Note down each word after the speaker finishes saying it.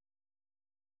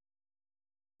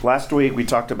Last week we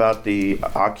talked about the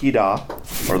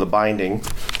Akedah, or the binding.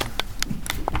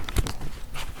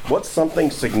 What's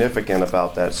something significant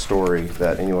about that story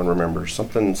that anyone remembers?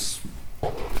 Something's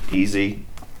easy.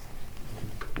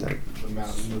 The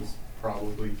mountain was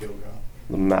probably Gilgal.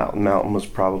 The mountain was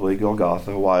probably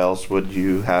Golgotha. Why else would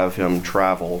you have him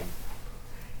travel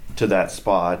to that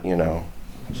spot,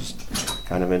 Just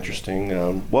kind of interesting.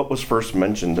 What was first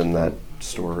mentioned in that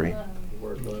story? The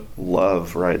word love.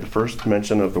 Love, right. The first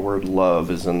mention of the word love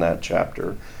is in that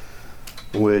chapter,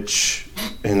 which,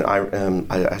 and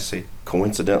I say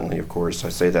coincidentally, of course, I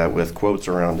say that with quotes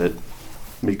around it,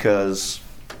 because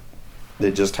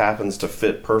it just happens to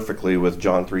fit perfectly with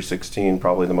John 3:16,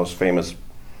 probably the most famous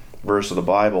verse of the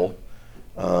Bible,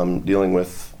 dealing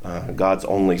with God's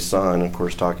only son, of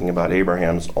course talking about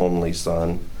Abraham's only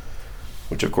son,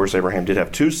 which of course Abraham did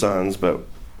have two sons, but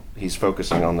he's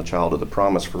focusing on the child of the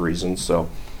promise for reasons. So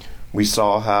we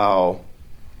saw how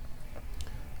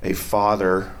a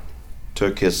father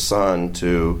took his son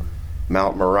to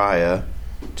Mount Moriah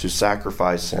to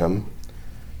sacrifice him,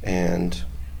 and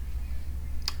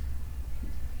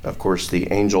of course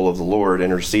the angel of the Lord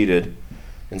interceded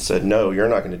and said, no, you're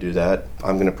not going to do that.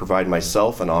 I'm going to provide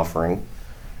myself an offering.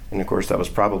 And of course that was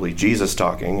probably Jesus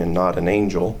talking and not an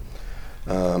angel.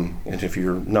 And if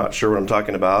you're not sure what I'm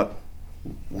talking about,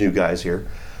 new guys here,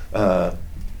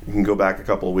 you can go back a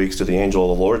couple of weeks to the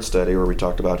angel of the Lord study where we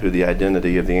talked about who the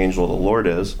identity of the angel of the Lord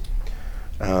is.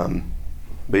 But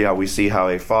yeah, we see how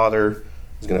a father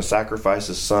is going to sacrifice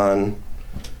his son,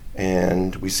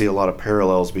 and we see a lot of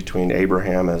parallels between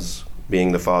Abraham as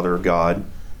being the father of God,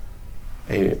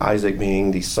 Isaac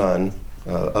being the son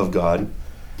of God,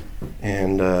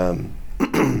 and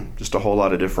just a whole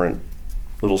lot of different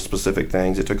little specific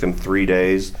things. It took them 3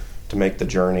 days to make the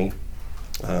journey.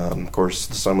 Of course,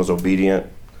 the son was obedient,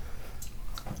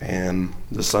 and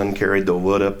the son carried the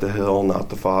wood up the hill, not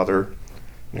the father.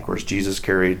 And of course, Jesus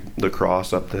carried the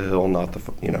cross up the hill, not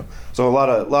the. So a lot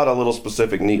of little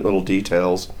specific, neat little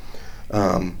details,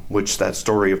 which that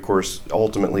story, of course,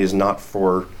 ultimately is not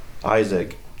for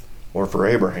Isaac or for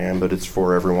Abraham, but it's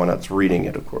for everyone that's reading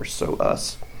it, of course, so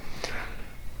us.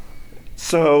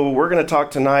 So we're going to talk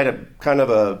tonight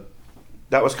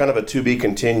that was kind of a to be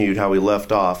continued, how we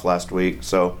left off last week.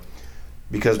 So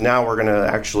because now we're going to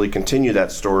actually continue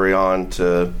that story on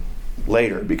to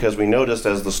later, because we noticed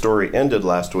as the story ended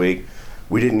last week,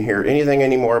 we didn't hear anything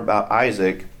anymore about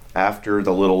Isaac after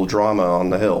the little drama on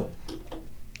the hill.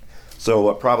 So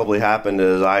what probably happened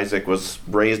is Abraham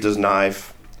raised his knife,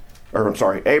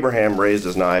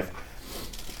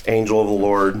 angel of the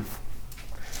Lord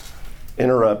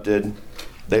interrupted.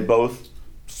 They both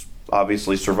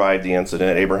obviously survived the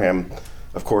incident. Abraham,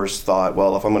 of course, thought,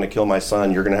 well, if I'm going to kill my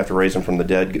son, you're going to have to raise him from the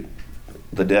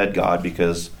dead, God,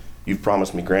 because you've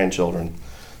promised me grandchildren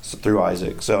through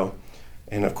Isaac. So,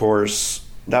 and of course,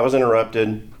 that was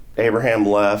interrupted. Abraham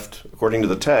left. According to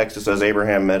the text, it says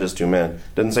Abraham met his two men.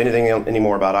 Doesn't say anything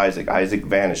anymore about Isaac. Isaac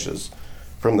vanishes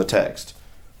from the text.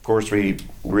 Of course, we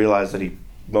realize that he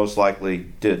most likely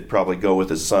did probably go with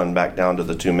his son back down to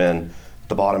the two men at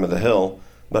the bottom of the hill.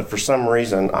 But for some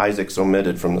reason, Isaac's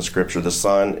omitted from the scripture. The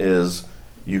son is,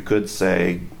 you could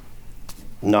say,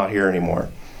 not here anymore.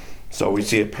 So we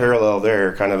see a parallel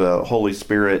there, kind of a Holy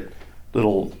Spirit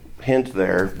little hint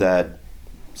there that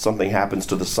something happens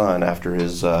to the son after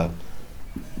his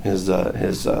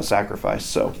sacrifice.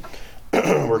 So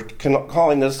we're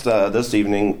calling this this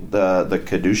evening the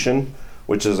Kiddishun,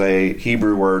 which is a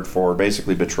Hebrew word for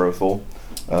basically betrothal.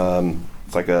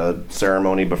 It's like a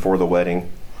ceremony before the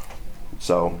wedding.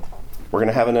 So we're going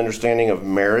to have an understanding of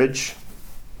marriage.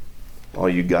 All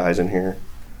you guys in here,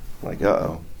 like,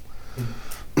 uh-oh.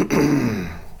 And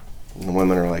the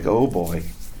women are like, oh boy,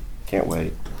 can't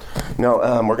wait. No,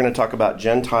 we're going to talk about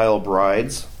Gentile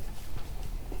brides.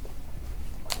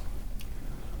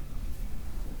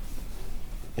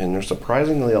 And there's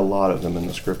surprisingly a lot of them in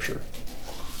the scripture.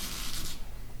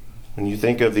 When you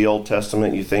think of the Old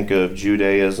Testament, you think of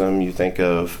Judaism, you think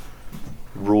of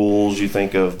rules, you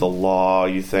think of the law,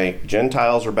 you think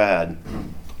Gentiles are bad.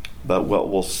 But what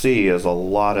we'll see is a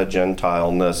lot of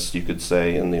Gentileness, you could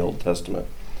say, in the Old Testament.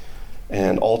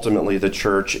 And ultimately the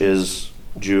church is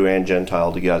Jew and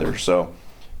Gentile together. So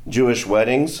Jewish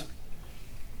weddings,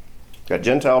 got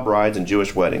Gentile brides and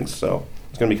Jewish weddings. So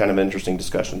it's going to be kind of an interesting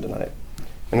discussion tonight.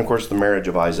 And of course the marriage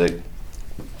of Isaac.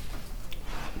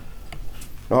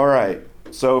 All right.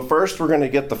 So first we're going to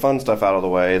get the fun stuff out of the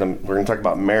way. Then we're going to talk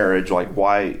about marriage, like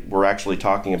why we're actually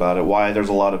talking about it, why there's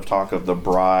a lot of talk of the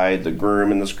bride, the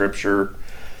groom in the scripture.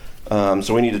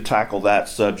 So we need to tackle that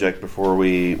subject before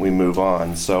we move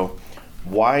on. So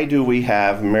why do we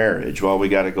have marriage? Well, we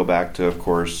got to go back to, of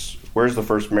course, where's the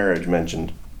first marriage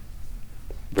mentioned?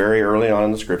 Very early on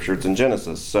in the scripture. It's in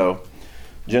Genesis. So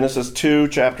Genesis 2,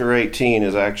 chapter 18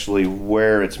 is actually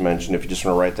where it's mentioned, if you just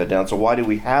want to write that down. So why do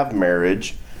we have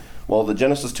marriage? Well, the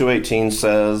Genesis 2:18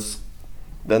 says,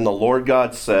 "Then the Lord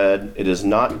God said, it is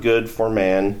not good for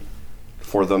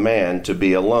the man to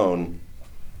be alone.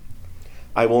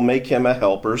 I will make him a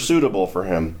helper suitable for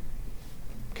him."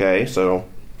 Okay, so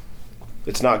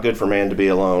it's not good for man to be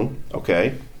alone.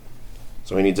 Okay,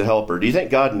 so he needs a helper. Do you think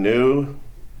God knew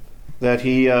that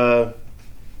he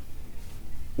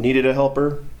needed a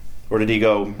helper? Or did he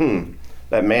go,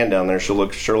 that man down there sure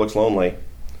looks lonely?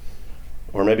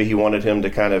 Or maybe he wanted him to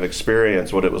kind of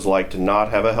experience what it was like to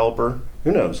not have a helper?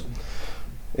 Who knows?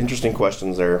 Interesting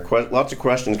questions there. Lots of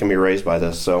questions can be raised by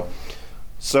this.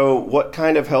 So what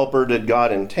kind of helper did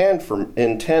God intend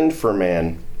for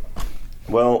man?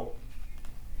 Well,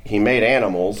 he made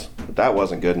animals, but that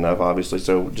wasn't good enough, obviously,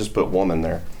 so just put woman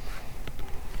there.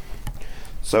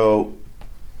 So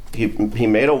he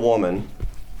made a woman.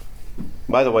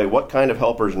 By the way, what kind of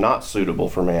helper is not suitable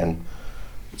for man?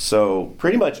 So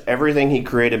pretty much everything he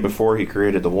created before he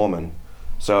created the woman.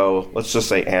 So let's just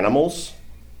say animals,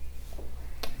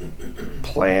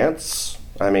 plants.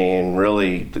 I mean,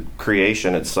 really, the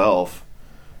creation itself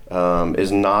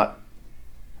is not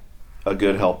a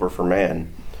good helper for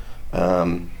man.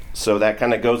 So that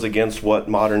kind of goes against what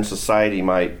modern society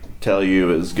might tell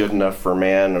you is good enough for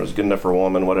man or is good enough for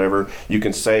woman, whatever. You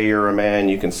can say you're a man,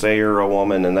 you can say you're a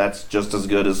woman, and that's just as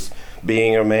good as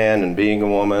being a man and being a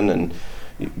woman. And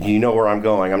you know where I'm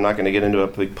going. I'm not going to get into a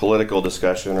big political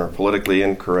discussion or politically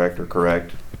incorrect or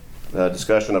correct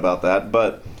discussion about that.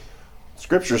 But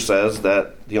Scripture says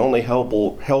that the only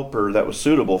helper that was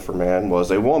suitable for man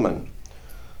was a woman.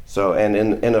 So, and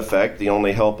in effect, the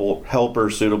only helper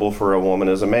suitable for a woman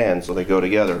is a man, so they go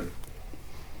together.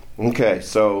 Okay,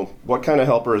 so what kind of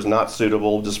helper is not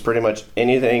suitable? Just pretty much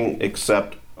anything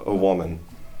except a woman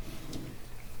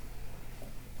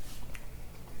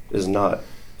is not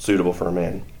suitable for a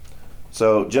man.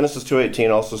 So Genesis 2:18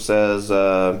 also says,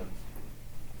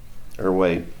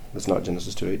 it's not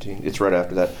Genesis 2:18. It's right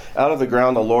after that. Out of the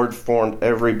ground the Lord formed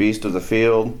every beast of the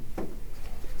field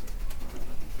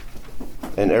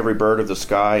and every bird of the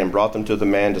sky, and brought them to the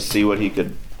man to see what he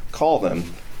could call them.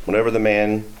 Whenever the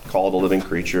man called a living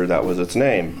creature, that was its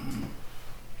name.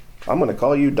 I'm going to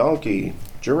call you donkey,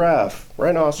 giraffe,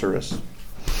 rhinoceros,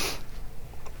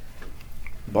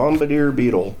 bombardier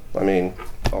beetle. I mean,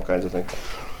 all kinds of things.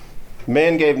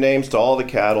 Man gave names to all the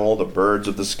cattle, the birds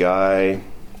of the sky,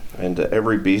 and to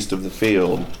every beast of the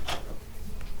field.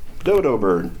 Dodo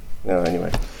bird. No,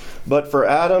 anyway. But for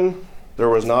Adam, there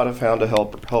was not found a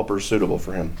helper suitable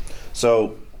for him.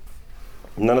 So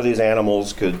none of these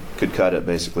animals could cut it,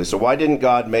 basically. So why didn't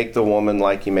God make the woman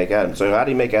like he make Adam? So how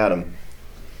did he make Adam?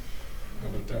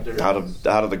 Out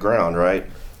of the ground, right?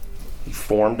 He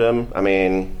formed him. I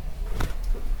mean,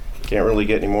 can't really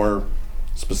get any more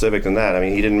specific than that. I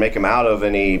mean, he didn't make him out of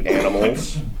any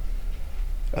animals.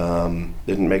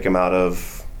 Didn't make him out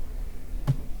of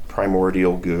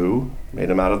primordial goo. Made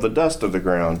him out of the dust of the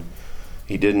ground.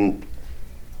 He didn't,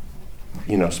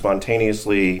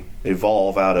 spontaneously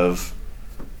evolve out of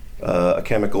a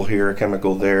chemical here, a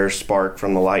chemical there, spark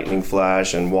from the lightning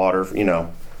flash and water.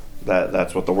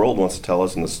 That's what the world wants to tell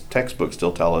us, and the textbooks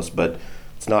still tell us, but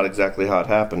it's not exactly how it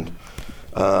happened.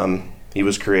 He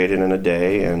was created in a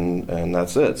day, and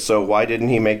that's it. So why didn't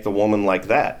he make the woman like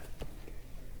that?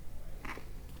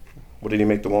 What did he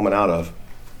make the woman out of?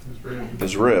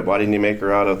 His rib. Why didn't he make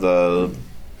her out of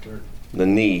the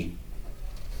knee,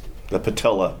 the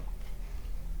patella,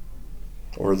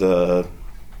 or the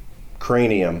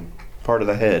cranium, part of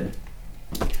the head?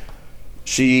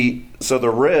 So the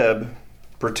rib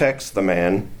protects the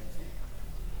man.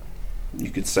 You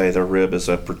could say the rib is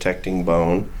a protecting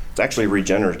bone. It's actually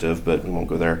regenerative, but we won't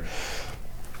go there.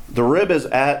 The rib is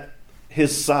at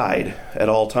his side at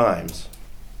all times.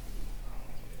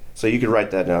 So you could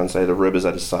write that down and say the rib is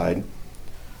at his side.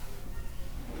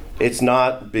 It's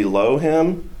not below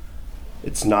him.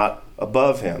 It's not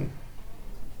above him.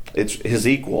 It's his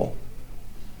equal.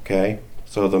 Okay?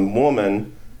 So the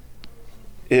woman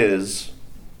is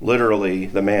literally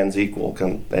the man's equal.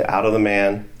 Out of the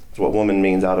man. That's what woman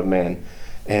means, out of man.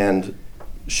 And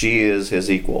she is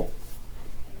his equal.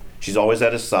 She's always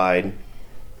at his side.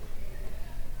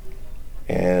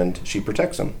 And she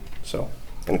protects him.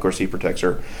 And of course he protects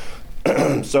her.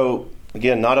 So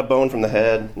again, not a bone from the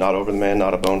head, not over the man,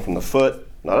 not a bone from the foot,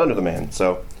 not under the man.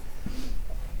 So,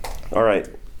 all right.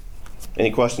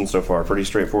 Any questions so far? Pretty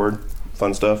straightforward,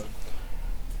 fun stuff.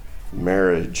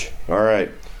 Marriage. All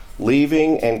right.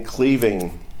 Leaving and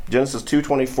cleaving. Genesis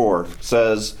 2:24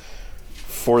 says,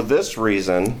 "For this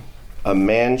reason, a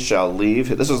man shall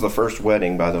leave." This is the first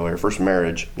wedding, by the way, or first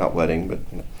marriage, not wedding, but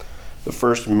the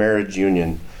first marriage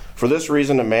union. "For this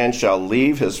reason, a man shall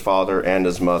leave his father and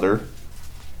his mother."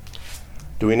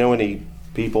 Do we know any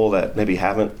people that maybe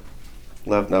haven't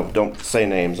left? No, don't say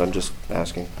names. I'm just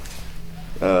asking.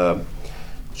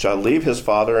 Shall leave his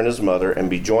father and his mother and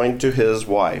be joined to his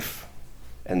wife,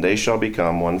 and they shall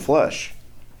become one flesh.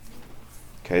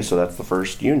 Okay, so that's the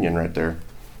first union right there.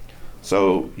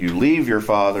 So you leave your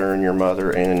father and your mother,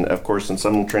 and of course in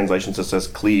some translations it says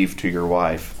cleave to your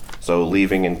wife. So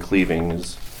leaving and cleaving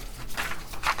is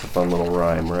a fun little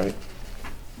rhyme, right?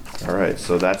 All right,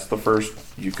 so that's the first.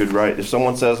 You could write, if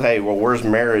someone says, hey, well, where's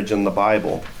marriage in the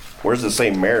Bible? Where does it say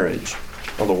marriage?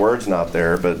 Well, the word's not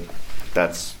there, but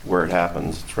that's where it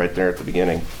happens. It's right there at the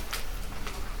beginning.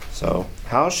 So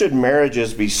how should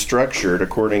marriages be structured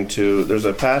according to, there's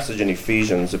a passage in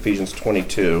Ephesians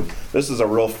 22. This is a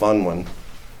real fun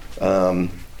one.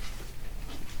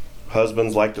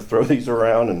 Husbands like to throw these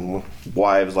around and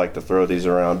wives like to throw these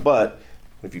around. But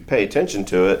if you pay attention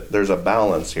to it, there's a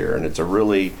balance here, and it's a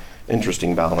really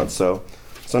interesting balance. So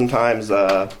sometimes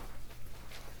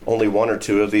only one or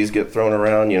two of these get thrown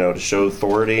around, to show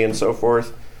authority and so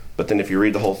forth. But then if you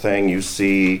read the whole thing, you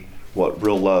see what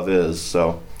real love is.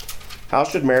 So how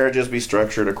should marriages be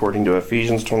structured according to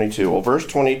Ephesians 22? Well, verse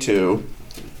 22.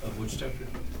 Of which chapter?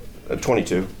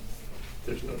 22.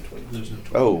 There's no 20. There's no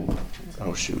 20.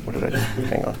 Oh shoot, what did I do?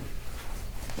 Hang on.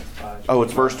 Oh,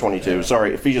 it's verse 22.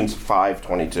 Sorry, Ephesians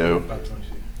 5:22. 5:22.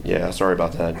 Yeah, sorry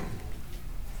about that.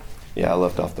 Yeah, I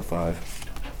left off the 5.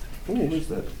 What is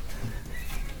that?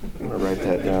 I'm going to write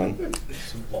that down.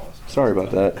 Sorry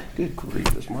about that. Good grief,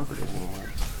 this marker doesn't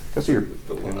work. Let's see your...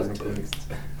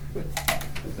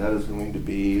 That is going to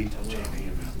be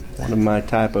one of my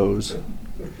typos.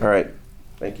 All right,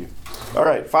 thank you. All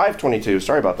right, 5:22.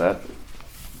 Sorry about that.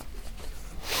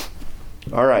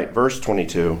 All right, verse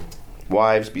 22.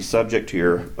 Wives, be subject to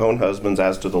your own husbands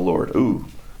as to the Lord. Ooh,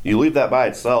 you leave that by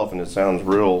itself and it sounds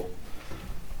real,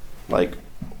 like,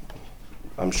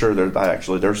 I'm sure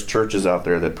there's churches out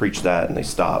there that preach that and they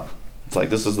stop. It's like,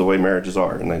 this is the way marriages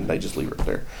are, and then they just leave it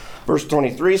there. Verse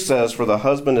 23 says, "For the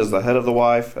husband is the head of the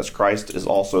wife, as Christ is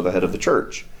also the head of the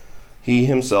church, he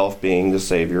himself being the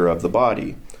Savior of the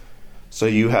body." So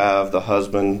you have the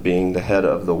husband being the head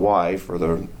of the wife, or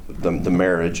the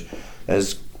marriage,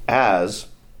 as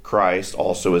Christ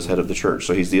also is head of the church.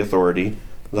 So he's the authority.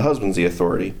 The husband's the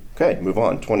authority. Okay, move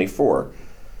on. 24.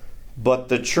 "But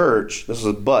the church," this is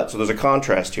a but, so there's a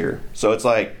contrast here. So it's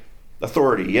like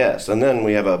authority, yes, and then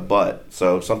we have a but,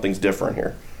 so something's different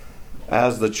here.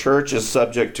 "As the church is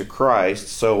subject to Christ,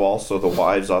 so also the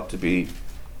wives ought to be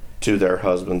to their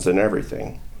husbands in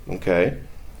everything." Okay?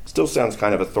 Still sounds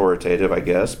kind of authoritative, I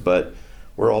guess, but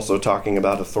we're also talking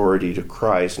about authority to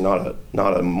Christ, not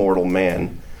a mortal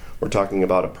man. We're talking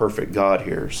about a perfect God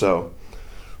here. So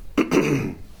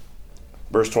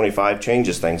verse 25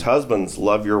 changes things. "Husbands,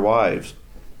 love your wives,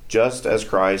 just as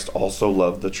Christ also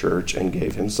loved the church and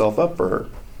gave himself up for her."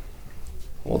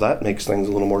 Well, that makes things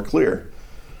a little more clear.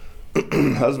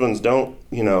 Husbands, don't,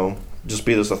 just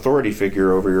be this authority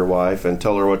figure over your wife and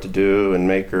tell her what to do and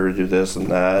make her do this and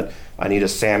that. I need a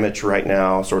sandwich right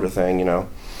now, sort of thing,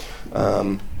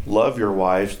 Love your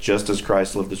wives just as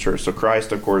Christ loved the church. So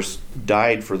Christ, of course,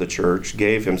 died for the church,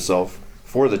 gave himself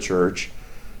for the church.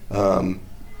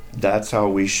 That's how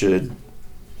we should,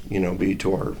 be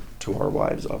to our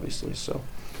wives, obviously. So,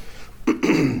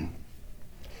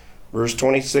 verse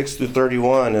 26 through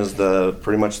 31 is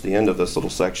pretty much the end of this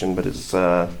little section, but it's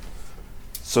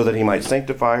so that he might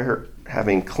sanctify her,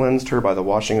 having cleansed her by the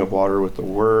washing of water with the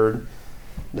word,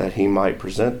 that he might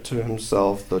present to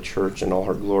himself the church in all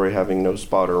her glory, having no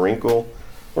spot or wrinkle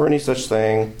or any such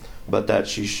thing, but that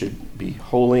she should be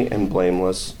holy and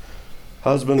blameless.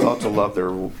 Husbands ought to love their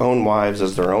own wives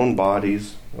as their own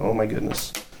bodies. Oh my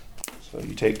goodness. So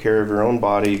you take care of your own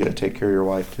body, you got to take care of your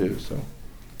wife too. So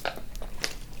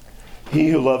he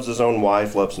who loves his own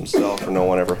wife loves himself, for no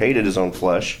one ever hated his own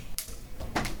flesh,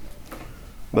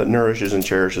 but nourishes and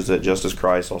cherishes it, just as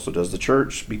Christ also does the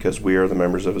church, because we are the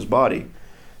members of his body.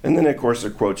 And then, of course,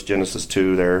 it quotes Genesis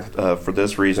 2 there. "For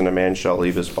this reason a man shall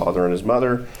leave his father and his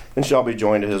mother, and shall be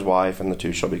joined to his wife, and the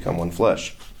two shall become one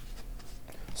flesh."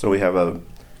 So we have a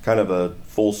kind of a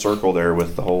full circle there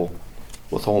with the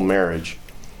whole marriage.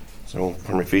 So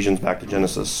from Ephesians back to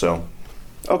Genesis. So,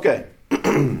 okay,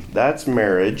 that's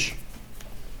marriage.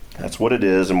 That's what it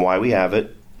is and why we have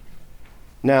it.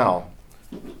 Now,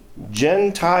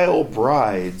 Gentile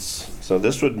brides. So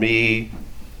this would be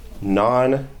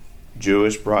non-Jewish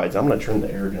Jewish brides. I'm going to turn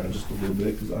the air down just a little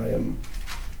bit because I am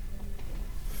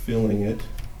feeling it.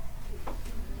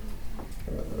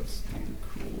 Let's do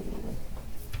cool.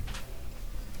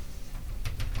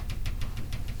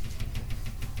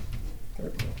 There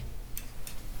we go.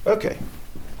 Okay.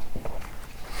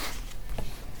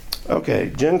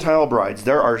 Okay, Gentile brides.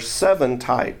 There are 7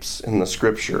 types in the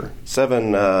Scripture.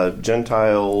 7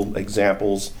 Gentile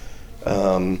examples.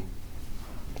 You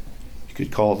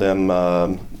could call them,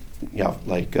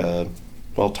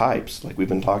 types, like we've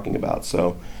been talking about.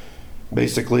 So,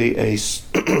 basically,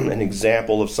 an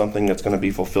example of something that's going to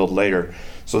be fulfilled later.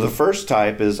 So, the first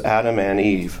type is Adam and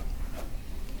Eve.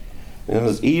 And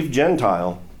is Eve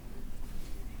Gentile?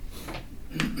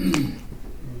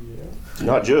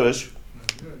 Not Jewish.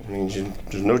 I mean,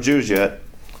 there's no Jews yet.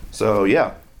 So,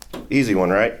 yeah, easy one,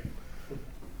 right?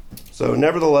 So,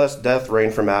 nevertheless, death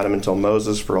reigned from Adam until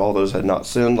Moses, for all those had not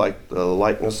sinned, like the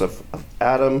likeness of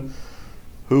Adam,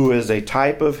 who is a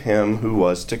type of him who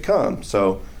was to come.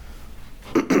 So,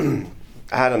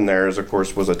 Adam there, of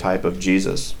course, was a type of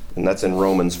Jesus, and that's in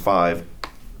Romans 5.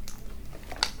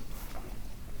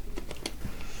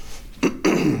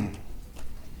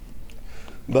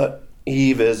 But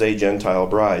Eve is a Gentile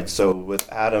bride. So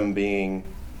with Adam being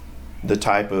the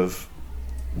type of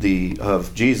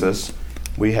Jesus,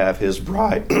 we have his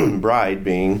bride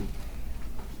being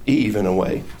Eve in a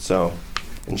way. So,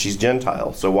 and she's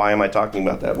Gentile. So why am I talking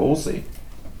about that? Well, we'll see.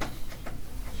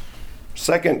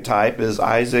 Second type is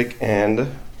Isaac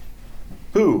and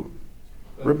who?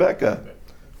 Rebecca,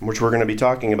 which we're going to be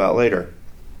talking about later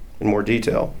in more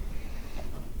detail.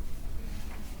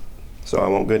 So I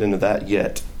won't get into that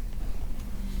yet.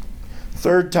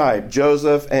 Third type,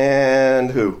 Joseph and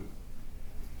who?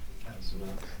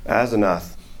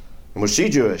 Asenath. And was she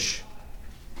Jewish?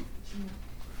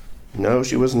 No,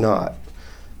 she was not.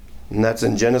 And that's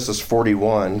in Genesis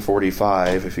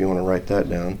 41:45, if you want to write that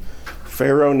down.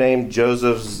 Pharaoh named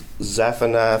Joseph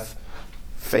Zaphanath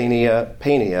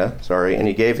Paneah, and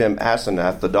he gave him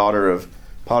Asenath, the daughter of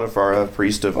Potiphar,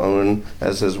 priest of On,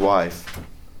 as his wife.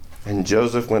 And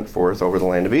Joseph went forth over the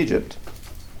land of Egypt.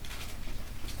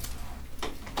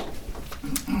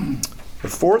 The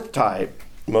fourth type,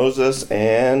 Moses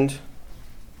and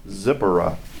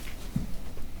Zipporah.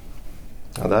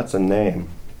 Now that's a name.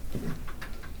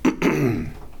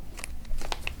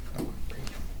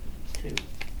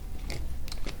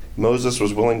 Moses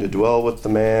was willing to dwell with the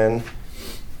man,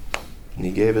 and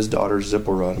he gave his daughter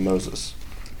Zipporah to Moses.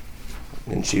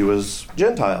 And she was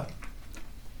Gentile.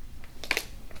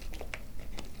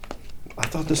 I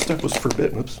thought this stuff was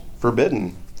forbidden.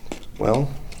 Forbidden. Well,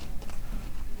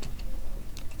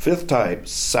 fifth type,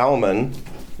 Salmon,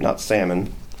 not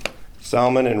salmon.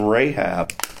 Salmon and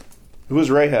Rahab. Who was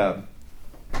Rahab?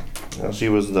 She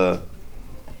was the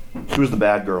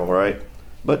bad girl, right?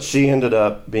 But she ended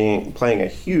up playing a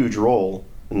huge role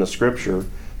in the Scripture.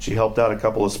 She helped out a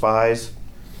couple of spies.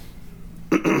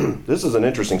 This is an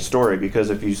interesting story because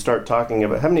if you start talking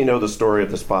about, how many know the story of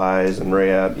the spies and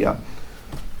Rahab? Yeah.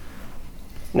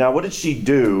 Now, what did she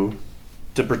do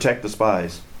to protect the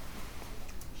spies?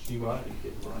 She lied.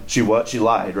 She what? She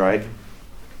lied, right?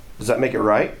 Does that make it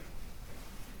right?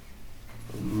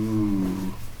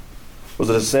 Ooh. Was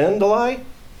it a sin to lie?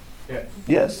 Yes.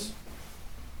 Yes.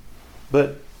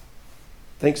 But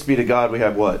thanks be to God, we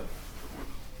have what?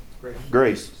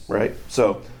 Grace, right?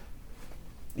 So,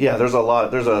 yeah,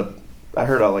 I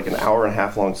heard like an hour and a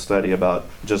half long study about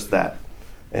just that.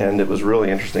 And it was really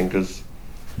interesting because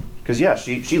yeah,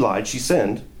 she lied, she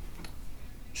sinned.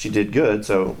 She did good,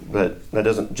 so but that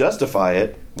doesn't justify it.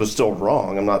 It was still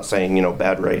wrong. I'm not saying,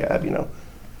 bad Rahab,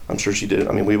 I'm sure she did.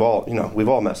 I mean, we've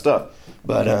all messed up.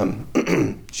 But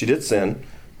she did sin,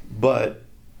 but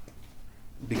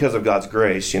because of God's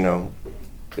grace,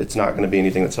 it's not going to be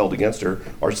anything that's held against her.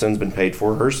 Our sin's been paid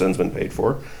for. Her sin's been paid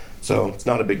for. So it's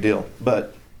not a big deal.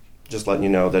 But just letting you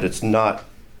know that it's not,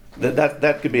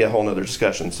 that could be a whole nother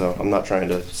discussion. So I'm not trying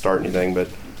to start anything, but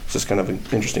it's just kind of an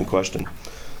interesting question.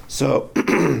 So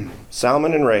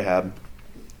Salmon and Rahab.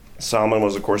 Salmon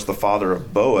was, of course, the father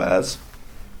of Boaz.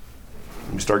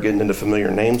 We start getting into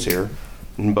familiar names here.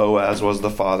 And Boaz was the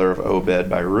father of Obed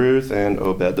by Ruth, and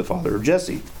Obed the father of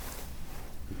Jesse.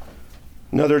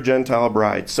 Another Gentile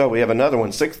bride. So we have another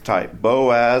one, sixth type,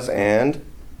 Boaz and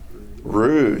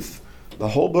Ruth. The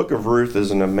whole book of Ruth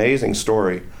is an amazing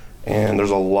story, and there's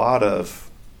a lot of,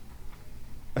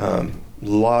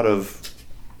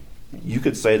 you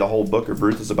could say the whole book of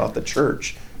Ruth is about the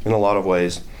church in a lot of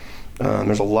ways.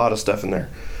 There's a lot of stuff in there.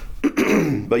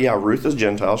 But yeah, Ruth is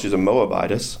Gentile. She's a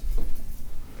Moabitess.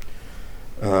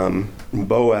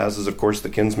 Boaz is, of course, the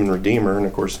kinsman redeemer, and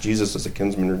of course, Jesus is a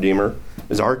kinsman redeemer,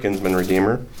 is our kinsman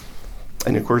redeemer.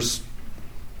 And of course,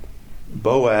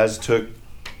 Boaz took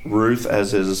Ruth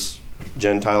as his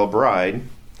Gentile bride.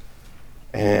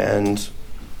 And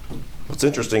what's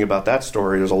interesting about that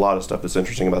story, there's a lot of stuff that's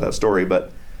interesting about that story,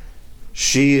 but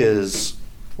she is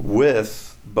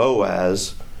with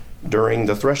Boaz during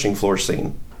the threshing floor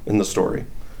scene in the story.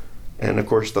 And of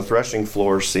course, the threshing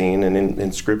floor scene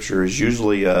in Scripture is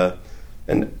usually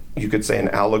you could say an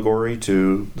allegory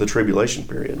to the tribulation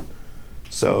period.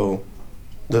 So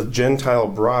the Gentile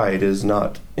bride is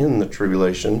not in the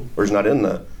tribulation, or is not in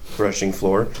the threshing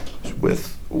floor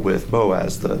with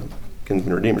Boaz, the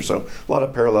kinsman redeemer. So a lot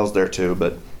of parallels there too,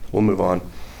 but we'll move on.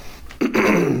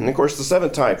 And of course, the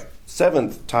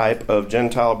seventh type of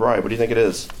Gentile bride, what do you think it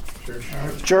is?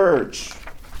 Church.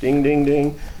 Ding, ding,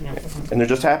 ding. Yeah. And there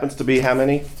just happens to be how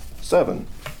many? 7.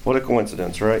 What a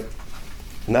coincidence, right?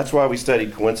 And that's why we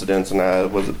studied coincidence,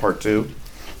 and was it part 2?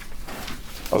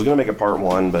 I was going to make it part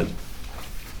 1, but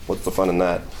what's the fun in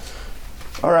that?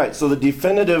 All right, so the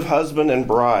definitive husband and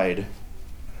bride.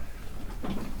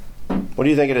 What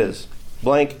do you think it is?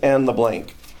 Blank and the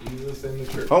blank. Jesus and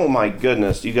the church. Oh my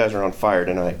goodness, you guys are on fire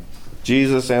tonight.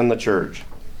 Jesus and the church.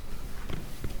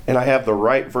 And I have the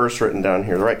right verse written down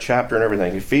here, the right chapter and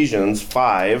everything. Ephesians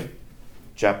 5,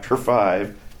 chapter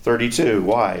 5, 32.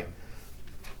 Why?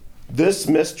 This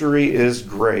mystery is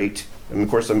great. And of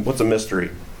course, what's a mystery?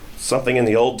 Something in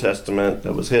the Old Testament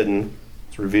that was hidden.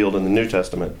 It's revealed in the New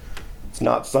Testament. It's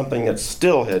not something that's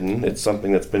still hidden. It's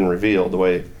something that's been revealed the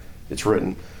way it's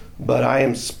written. But I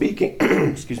am speaking,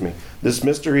 excuse me, this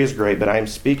mystery is great, but I am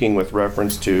speaking with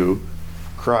reference to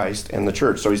Christ and the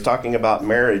church. So he's talking about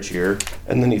marriage here,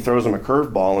 and then he throws him a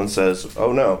curveball and says,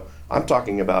 oh no, I'm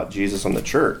talking about Jesus and the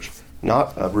church.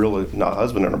 Not a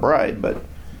husband and a bride, but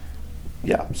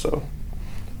yeah, so.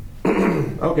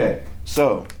 Okay,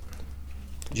 so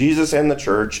Jesus and the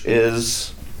church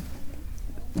is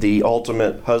the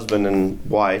ultimate husband and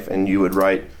wife, and you would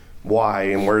write why,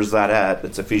 and where's that at?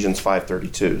 It's Ephesians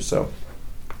 5:32. So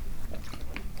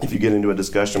if you get into a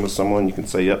discussion with someone, you can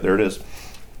say, yep, there it is.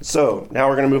 So now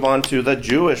we're going to move on to the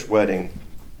Jewish wedding.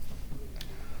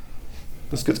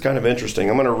 This gets kind of interesting.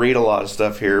 I'm going to read a lot of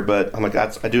stuff here, but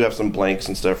I do have some blanks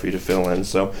and stuff for you to fill in.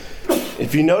 So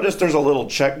if you notice, there's a little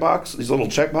checkbox, these little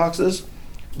check boxes.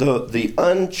 The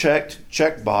unchecked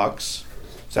checkbox,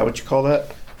 is that what you call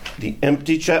that? The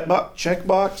empty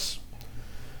checkbox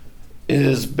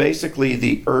is basically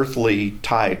the earthly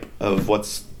type of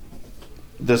what's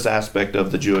this aspect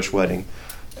of the Jewish wedding.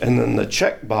 And then the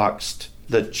checked checkbox,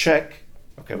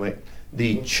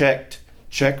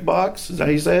 is that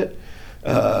how you say it?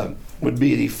 Would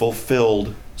be the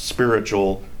fulfilled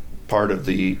spiritual part of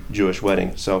the Jewish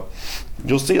wedding. So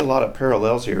you'll see a lot of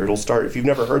parallels here. It'll start, if you've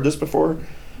never heard this before,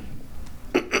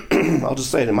 I'll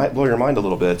just say it might blow your mind a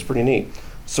little bit. It's pretty neat.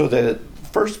 So the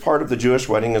first part of the Jewish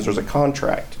wedding is there's a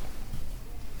contract.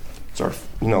 It's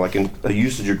like a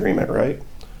usage agreement, right?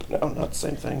 No, not the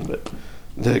same thing, but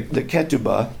the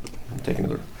ketubah, I'm taking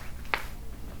another,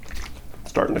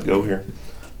 starting to go here.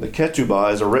 The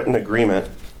ketubah is a written agreement.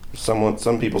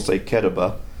 Some people say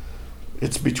ketubah.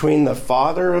 It's between the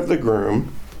father of the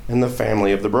groom and the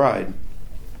family of the bride.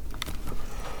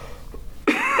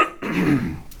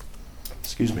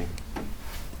 Excuse me.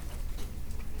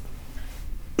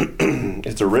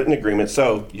 It's a written agreement.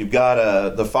 So you've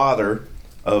got the father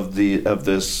of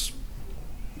this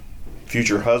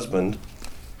future husband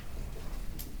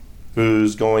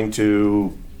who's going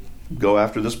to go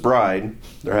after this bride.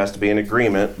 There has to be an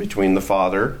agreement between the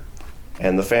father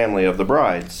and the family of the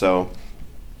bride. So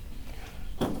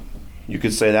you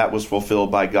could say that was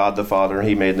fulfilled by God the Father.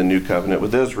 He made the new covenant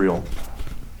with Israel.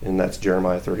 And that's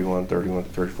Jeremiah 31,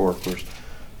 34, of course.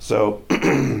 So,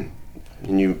 and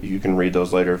you can read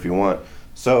those later if you want.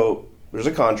 So there's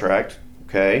a contract,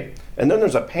 okay? And then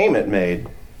there's a payment made.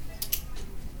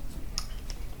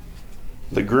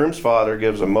 The groom's father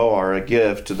gives a mohar, a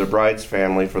gift, to the bride's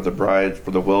family for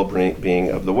the well-being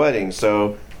of the wedding.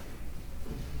 So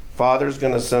father's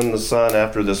going to send the son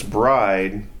after this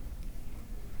bride,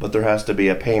 but there has to be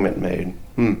a payment made.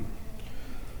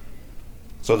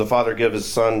 So the father gave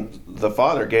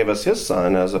us his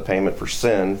son as a payment for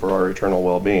sin, for our eternal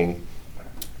well-being.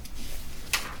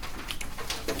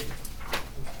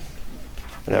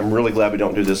 And I'm really glad we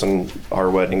don't do this in our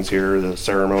weddings here, the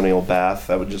ceremonial bath.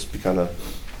 That would just be kind of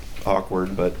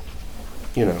awkward, but,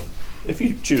 if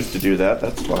you choose to do that,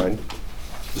 that's fine.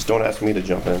 Just don't ask me to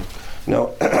jump in.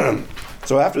 No.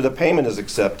 So after the payment is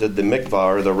accepted, the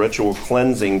mikvah, or the ritual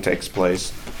cleansing, takes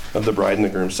place of the bride and the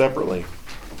groom separately.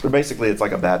 So basically, it's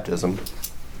like a baptism.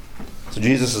 So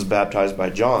Jesus is baptized by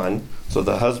John. So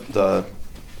the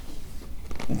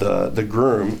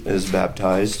groom is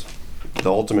baptized,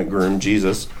 the ultimate groom,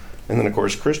 Jesus. And then, of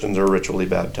course, Christians are ritually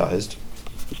baptized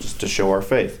just to show our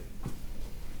faith.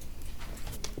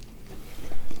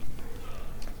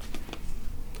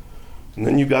 And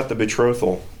then you've got the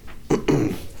betrothal.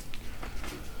 The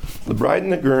bride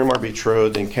and the groom are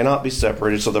betrothed and cannot be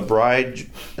separated. So the bride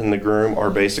and the groom are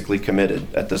basically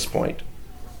committed at this point.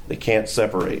 They can't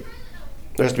separate.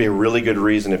 There has to be a really good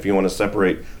reason if you want to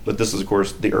separate. But this is, of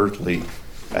course, the earthly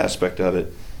aspect of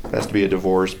it. It has to be a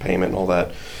divorce, payment, and all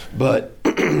that. But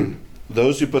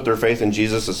those who put their faith in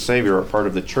Jesus as Savior are part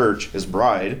of the church, his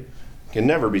bride, can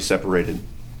never be separated.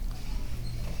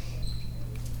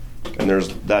 And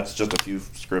that's just a few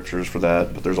scriptures for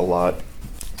that, but there's a lot.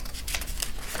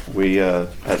 We,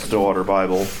 at Stillwater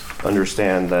Bible,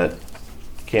 understand that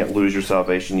you can't lose your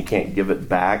salvation. You can't give it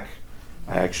back.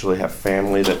 I actually have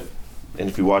family that, and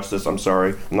if you watch this, I'm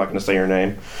sorry. I'm not going to say your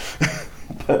name.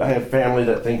 But I have family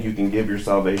that think you can give your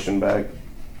salvation back.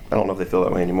 I don't know if they feel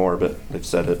that way anymore, but they've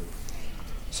said it.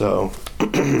 So,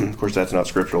 of course, that's not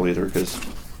scriptural either, because,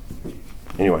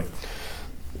 anyway.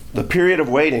 The period of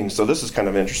waiting. So this is kind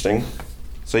of interesting.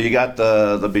 So you got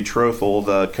the betrothal,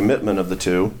 the commitment of the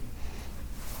two,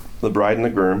 the bride and the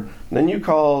groom. And then you've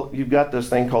got this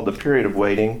thing called the period of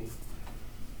waiting,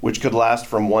 which could last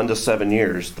from 1 to 7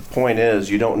 years. The point is,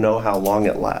 you don't know how long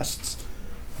it lasts.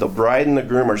 The bride and the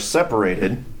groom are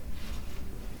separated.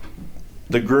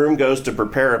 The groom goes to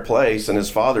prepare a place in his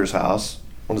father's house.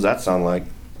 What does that sound like?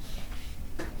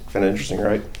 Kind of interesting,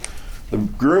 right? The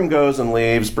groom goes and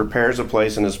leaves, prepares a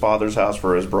place in his father's house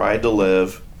for his bride to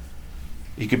live.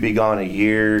 He could be gone a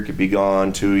year, could be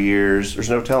gone 2 years. There's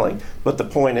no telling. But the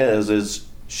point is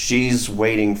she's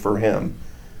waiting for him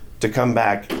to come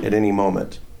back at any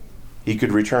moment. He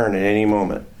could return at any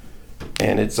moment.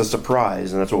 And it's a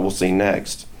surprise, and that's what we'll see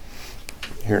next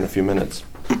here in a few minutes.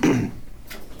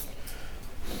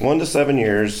 1 to 7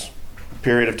 years,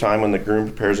 period of time when the groom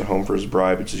prepares a home for his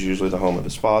bride, which is usually the home of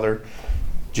his father.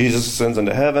 Jesus ascends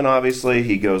into heaven, obviously.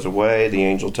 He goes away. The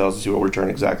angel tells us he will return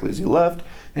exactly as he left.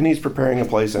 And he's preparing a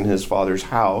place in his Father's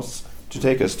house to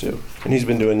take us to. And he's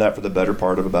been doing that for the better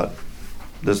part of about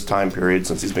this time period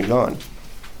since he's been gone.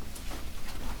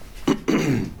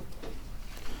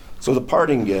 So the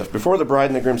parting gift. Before the bride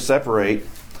and the groom separate,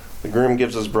 the groom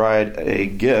gives his bride a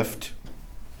gift.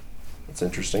 That's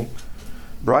interesting.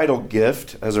 Bridal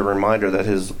gift as a reminder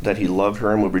that he loved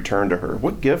her and would return to her.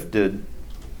 What gift did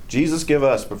Jesus give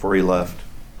us before he left?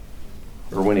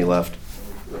 Or when he left?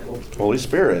 Holy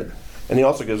Spirit. And he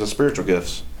also gives us spiritual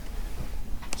gifts.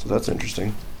 So that's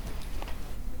interesting.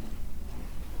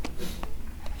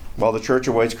 While the church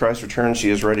awaits Christ's return, she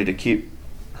is ready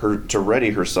to ready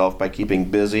herself by keeping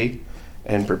busy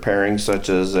and preparing such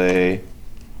as a...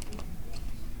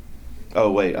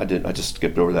 Oh, wait, I just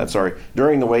skipped over that. Sorry.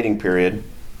 During the waiting period,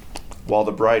 while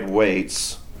the bride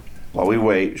waits... While we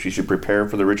wait, she should prepare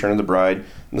for the return of the bride.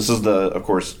 And this is of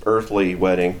course, earthly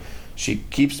wedding. She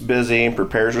keeps busy and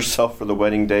prepares herself for the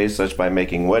wedding day, such by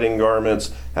making wedding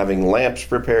garments, having lamps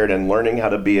prepared, and learning how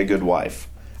to be a good wife.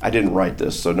 I didn't write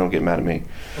this, so don't get mad at me.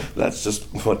 That's just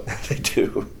what they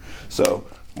do. So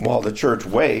while the church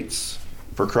waits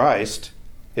for Christ,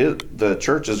 the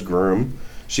church's groom,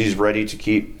 she's ready to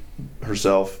keep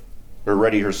herself or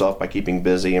ready herself by keeping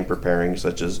busy and preparing,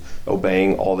 such as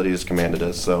obeying all that he has commanded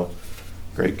us. So,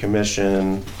 Great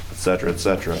Commission, etc.,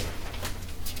 etc.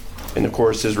 And of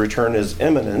course, his return is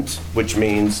imminent, which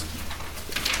means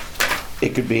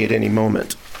it could be at any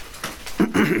moment.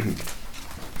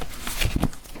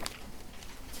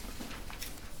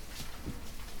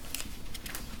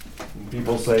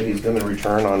 People say he's going to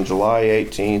return on July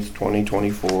 18th,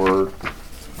 2024.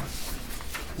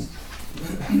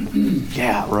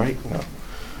 Yeah, right?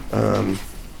 No.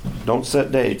 Don't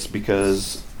set dates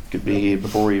because it could be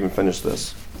before we even finish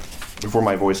this, before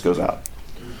my voice goes out.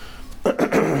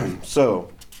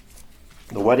 So,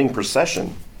 the wedding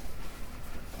procession.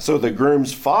 So the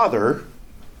groom's father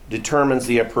determines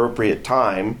the appropriate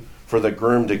time for the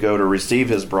groom to go to receive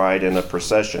his bride in a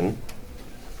procession.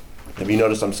 Have you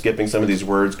noticed I'm skipping some of these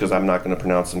words because I'm not going to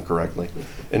pronounce them correctly?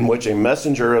 In which a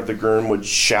messenger of the groom would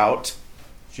shout.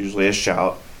 It's usually a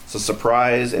shout. It's a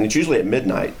surprise, and it's usually at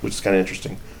midnight, which is kind of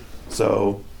interesting.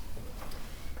 So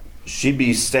she'd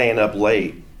be staying up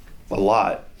late a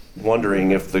lot,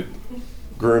 wondering if the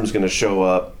groom's going to show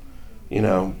up,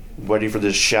 ready for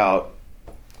this shout.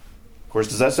 Of course,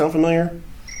 does that sound familiar?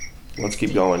 Let's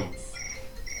keep going.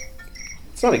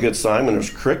 It's not a good sign when there's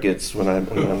crickets when I'm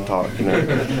talking. That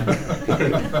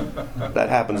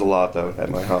happens a lot, though,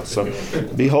 at my house. So,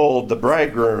 behold, the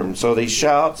bridegroom. So these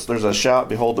shouts, there's a shout,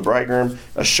 behold, the bridegroom.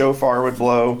 A shofar would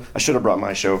blow. I should have brought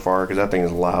my shofar because that thing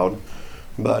is loud.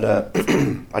 But I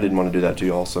didn't want to do that to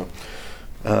you also.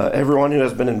 Everyone who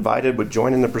has been invited would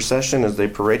join in the procession as they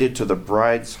paraded to the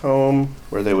bride's home,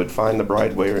 where they would find the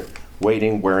bride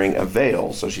waiting wearing a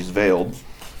veil. So she's veiled.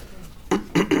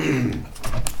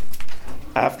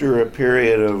 After a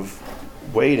period of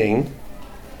waiting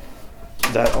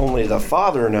that only the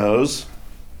Father knows,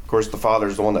 of course the Father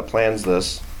is the one that plans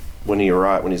this when he's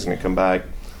going to come back,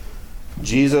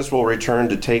 Jesus will return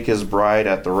to take his bride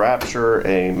at the rapture.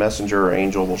 A messenger or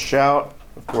angel will shout,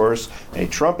 of course. A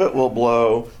trumpet will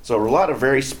blow. So a lot of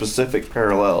very specific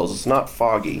parallels. It's not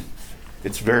foggy.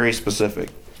 It's very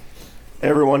specific.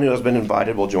 Everyone who has been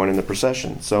invited will join in the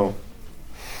procession. So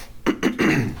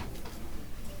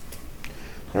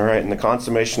all right, in the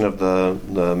consummation of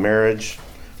the marriage,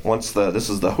 this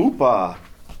is the huppah.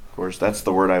 Of course, that's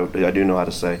the word I do know how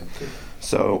to say.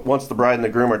 So once the bride and the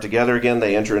groom are together again,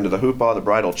 they enter into the huppah, the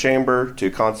bridal chamber, to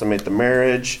consummate the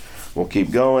marriage. We'll keep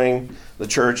going. The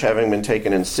church, having been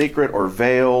taken in secret or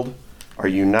veiled, are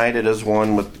united as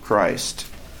one with Christ.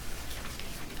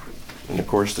 And of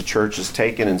course, the church is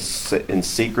taken in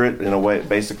secret in a way.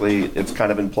 Basically, it kind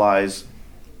of implies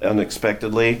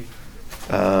unexpectedly.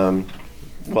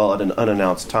 At an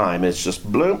unannounced time. It's just,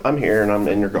 bloom, I'm here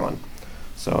and you're gone.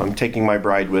 So I'm taking my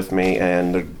bride with me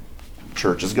and the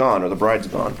church is gone or the bride's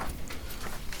gone.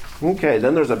 Okay,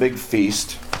 then there's a big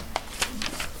feast.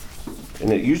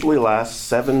 And it usually lasts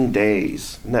 7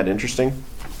 days. Isn't that interesting?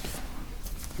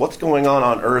 What's going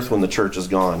on earth when the church is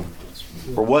gone?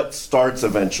 Or what starts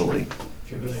eventually?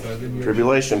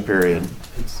 Tribulation period.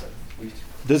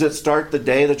 Does it start the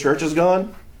day the church is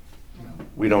gone?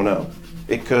 We don't know.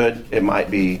 It might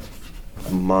be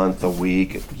a month, a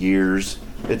week, years.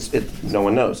 No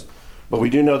one knows. But we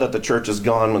do know that the church is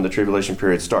gone when the tribulation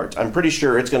period starts. I'm pretty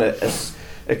sure it's going to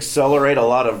accelerate a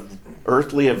lot of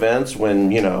earthly events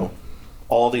when,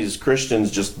 all these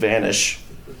Christians just vanish.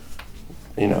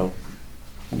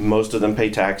 Most of them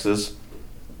pay taxes.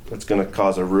 It's going to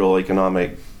cause a real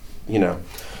economic,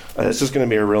 it's just going to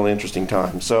be a really interesting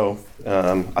time. So,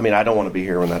 I don't want to be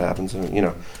here when that happens.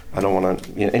 I don't want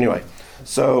to, anyway.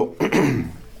 So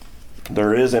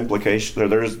there is implication.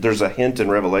 There's a hint in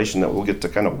Revelation that we'll get to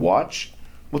kind of watch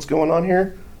what's going on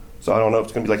here. So I don't know if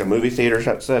it's going to be like a movie theater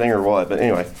setting or what. But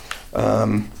anyway,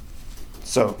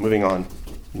 so moving on.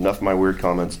 Enough of my weird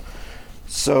comments.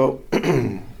 So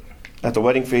at the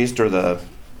wedding feast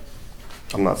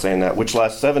I'm not saying that, which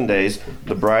lasts 7 days,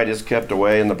 the bride is kept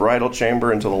away in the bridal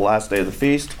chamber until the last day of the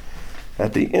feast.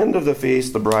 At the end of the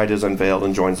feast, the bride is unveiled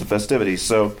and joins the festivities.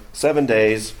 So 7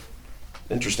 days.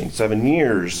 Interesting, 7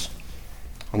 years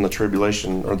on the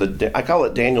tribulation, I call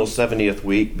it Daniel's 70th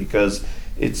week because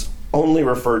it's only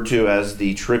referred to as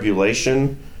the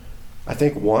tribulation. I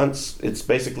think once. It's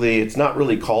not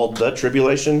really called the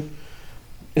tribulation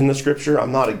in the scripture.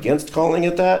 I'm not against calling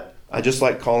it that. I just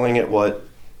like calling it what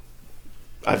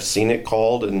I've seen it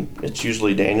called, and it's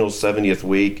usually Daniel's 70th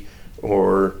week,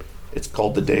 or it's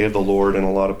called the Day of the Lord in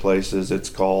a lot of places. It's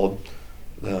called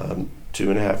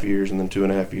 2.5 years and then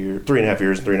 2.5 years, 3.5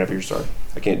 years and 3.5 years, sorry.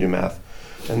 I can't do math.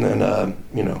 And then,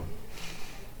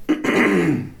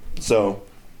 so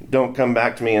don't come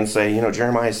back to me and say,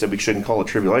 Jeremiah said we shouldn't call it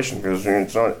tribulation because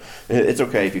it's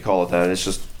okay if you call it that. It's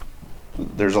just,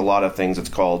 there's a lot of things it's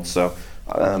called. So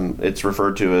it's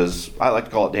referred to as, I like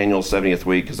to call it Daniel's 70th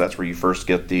week because that's where you first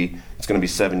get it's going to be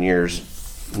 7 years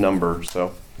number.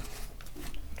 So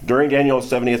during Daniel's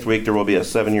 70th week, there will be a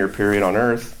 7-year period on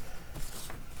earth.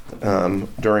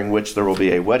 During which there will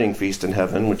be a wedding feast in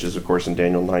heaven, which is, of course, in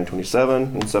Daniel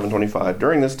 9:27 and 7:25.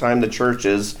 During this time, the church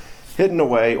is hidden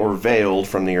away or veiled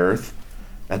from the earth.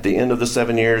 At the end of the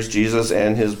 7 years, Jesus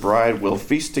and his bride will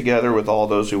feast together with all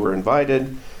those who were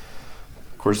invited.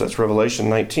 Of course, that's Revelation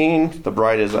 19. The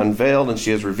bride is unveiled, and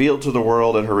she is revealed to the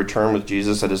world at her return with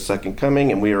Jesus at his second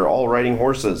coming, and we are all riding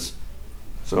horses.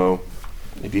 So,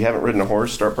 if you haven't ridden a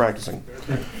horse, start practicing.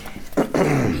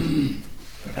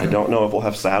 I don't know if we'll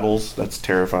have saddles. That's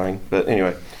terrifying. But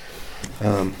anyway,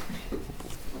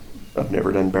 I've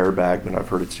never done bareback, but I've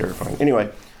heard it's terrifying. Anyway,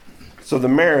 so the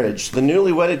marriage. The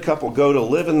newly wedded couple go to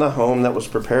live in the home that was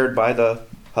prepared by the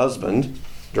husband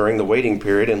during the waiting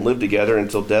period and live together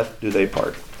until death do they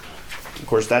part. Of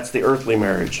course, that's the earthly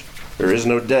marriage. There is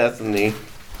no death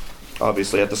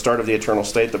obviously, at the start of the eternal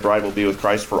state, the bride will be with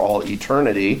Christ for all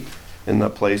eternity in the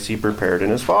place he prepared in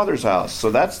his Father's house.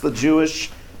 So that's the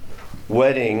Jewish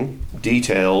wedding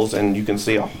details, and you can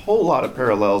see a whole lot of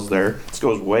parallels there. This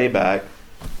goes way back.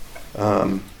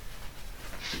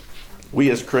 We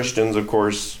as Christians, of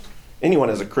course, anyone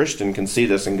as a Christian can see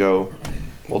this and go,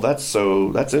 well, that's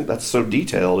so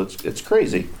detailed. It's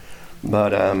crazy.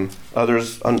 But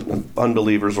others,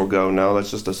 unbelievers, will go, no,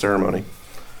 that's just a ceremony.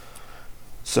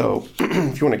 So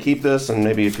if you want to keep this, and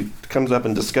maybe if it comes up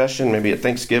in discussion, maybe at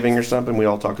Thanksgiving or something, we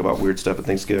all talk about weird stuff at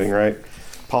Thanksgiving, right?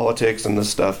 Politics and this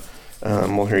stuff.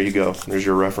 Well, here you go. There's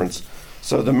your reference.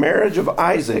 So the marriage of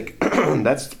Isaac,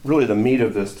 that's really the meat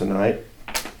of this tonight.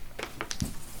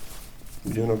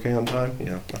 You doing okay on time?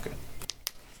 Yeah, okay.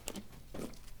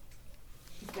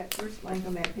 Is that first line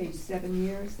on that page 7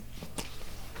 years?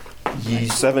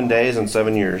 7 days and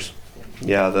 7 years.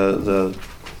 Yeah, the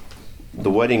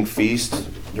wedding feast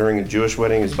during a Jewish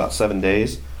wedding is about 7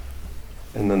 days,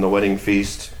 and then the wedding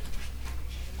feast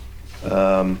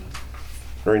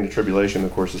during the tribulation,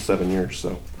 of course, is 7 years.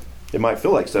 So it might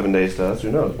feel like 7 days to us.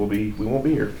 Who knows? We won't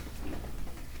be here.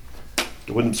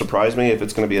 It wouldn't surprise me if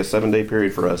it's going to be a 7-day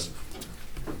period for us.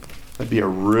 That'd be a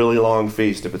really long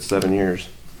feast if it's 7 years.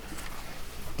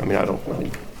 I mean, I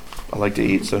like to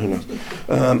eat, so who knows?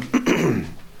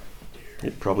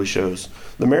 It probably shows.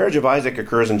 The marriage of Isaac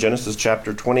occurs in Genesis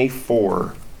chapter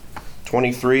 24.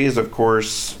 23 is, of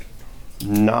course,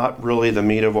 not really the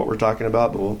meat of what we're talking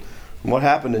about. But what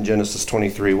happened in Genesis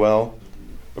 23? Well,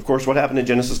 of course, what happened in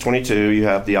Genesis 22? You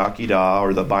have the Akedah,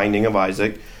 or the binding of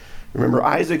Isaac. Remember,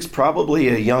 Isaac's probably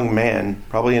a young man,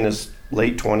 probably in his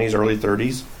late 20s, early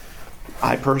 30s.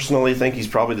 I personally think he's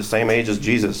probably the same age as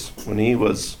Jesus when he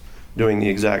was doing the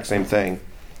exact same thing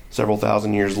several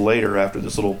thousand years later after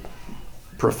this little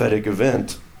prophetic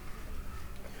event.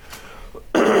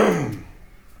 Then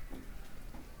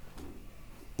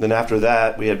after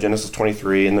that, we have Genesis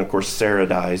 23, and then, of course, Sarah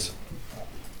dies.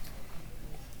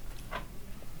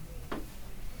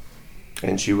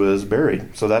 And she was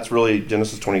buried. So that's really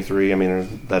Genesis 23. I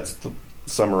mean, that's the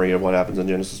summary of what happens in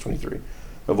Genesis 23,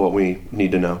 of what we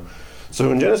need to know.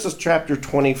 So in Genesis chapter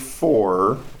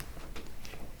 24,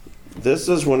 this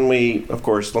is when we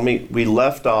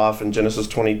left off in Genesis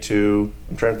 22.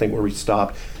 I'm trying to think where we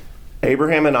stopped.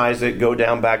 Abraham and Isaac go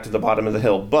down back to the bottom of the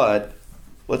hill, but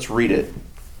let's read it.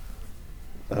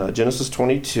 Genesis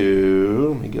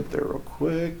 22. Let me get there real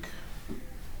quick.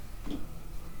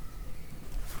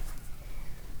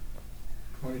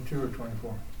 22 or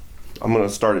 24? I'm going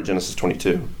to start at Genesis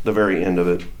 22, the very end of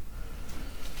it.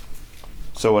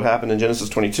 So what happened in Genesis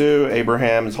 22,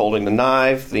 Abraham is holding the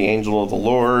knife, the angel of the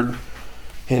Lord,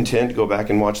 hint, hint, go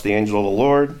back and watch the angel of the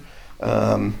Lord,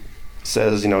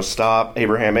 says, stop,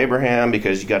 Abraham, Abraham,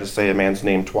 because you got to say a man's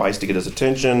name twice to get his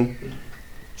attention.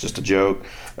 It's just a joke.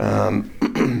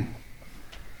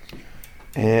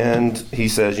 And he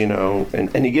says,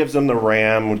 and he gives them the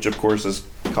ram, which of course is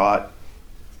caught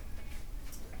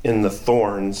in the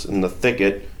thorns, in the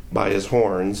thicket, by his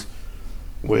horns,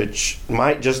 which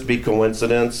might just be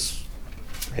coincidence.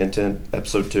 Hint, hint,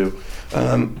 episode 2.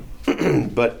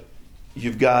 But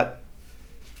you've got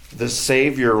the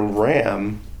Savior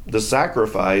ram, the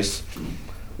sacrifice,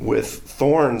 with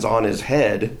thorns on his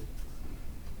head.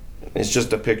 It's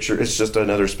just a picture. It's just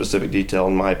another specific detail,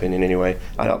 in my opinion, anyway.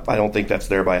 I don't think that's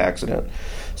there by accident.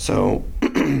 So,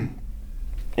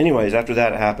 anyways, after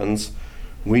that happens,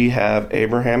 we have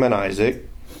Abraham and Isaac.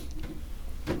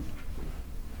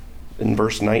 In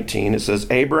verse 19, it says,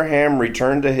 Abraham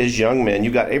returned to his young men.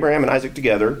 You got Abraham and Isaac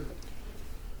together.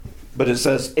 But it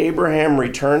says, Abraham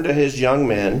returned to his young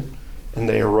men, and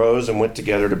they arose and went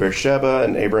together to Beersheba,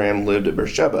 and Abraham lived at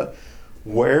Beersheba.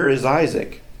 Where is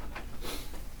Isaac?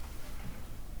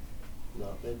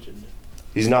 Not mentioned.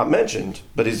 He's not mentioned,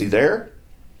 but is he there?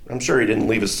 I'm sure he didn't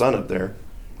leave his son up there.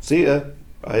 See ya,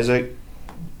 Isaac.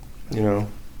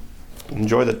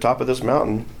 Enjoy the top of this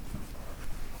mountain.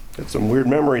 Got some weird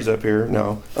memories up here.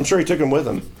 No, I'm sure he took him with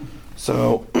him.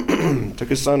 So, took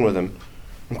his son with him.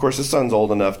 Of course, his son's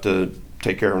old enough to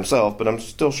take care of himself, but I'm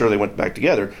still sure they went back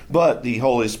together. But the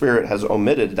Holy Spirit has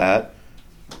omitted that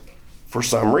for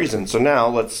some reason. So now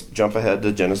let's jump ahead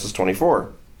to Genesis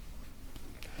 24.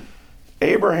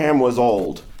 Abraham was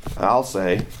old, I'll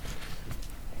say.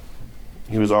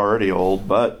 He was already old,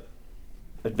 but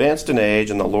advanced in age,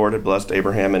 and the Lord had blessed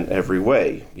Abraham in every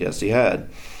way. Yes, he had.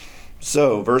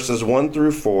 So, verses 1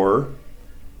 through 4,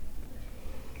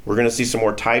 we're going to see some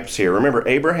more types here. Remember,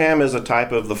 Abraham is a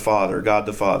type of the Father, God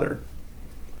the Father.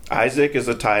 Isaac is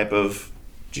a type of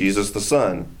Jesus the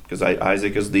Son, because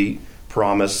Isaac is the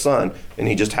promised son, and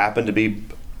he just happened to be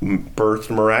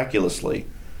birthed miraculously.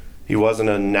 He wasn't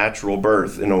a natural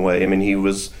birth in a way. I mean,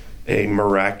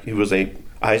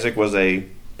 Isaac was a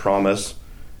promise.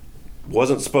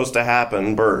 Wasn't supposed to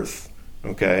happen birth,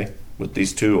 okay, with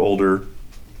these two older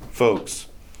folks.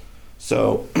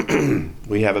 So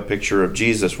we have a picture of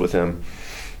Jesus with him.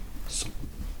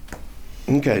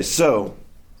 Okay, so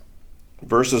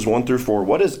verses 1 through 4.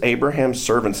 What is Abraham's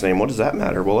servant's name? What does that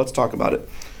matter? Well, let's talk about it.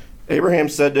 Abraham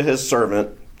said to his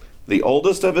servant, the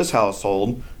oldest of his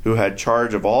household, who had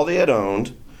charge of all they had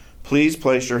owned, please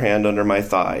place your hand under my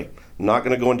thigh. I'm not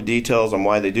going to go into details on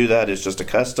why they do that. It's just a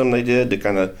custom they did to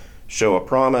kind of show a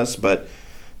promise.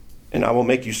 And I will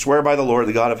make you swear by the Lord,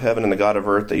 the God of heaven and the God of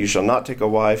earth, that you shall not take a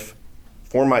wife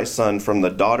for my son from the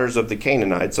daughters of the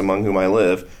Canaanites among whom I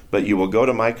live, but you will go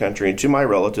to my country and to my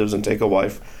relatives and take a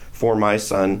wife for my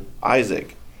son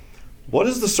Isaac. What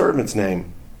is the servant's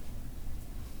name?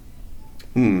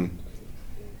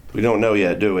 We don't know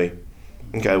yet, do we?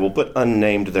 Okay, we'll put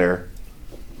unnamed there.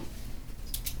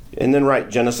 And then write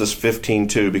Genesis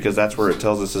 15:2, because that's where it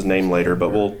tells us his name later. But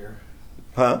we'll...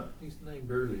 Huh? He's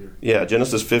named earlier. Yeah,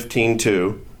 Genesis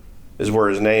 15:2 is where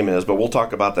his name is, but we'll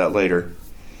talk about that later.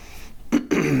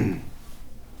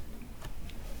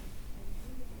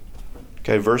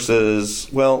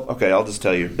 Okay, I'll just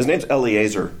tell you. His name's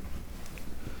Eliezer.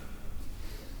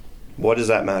 What does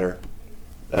that matter?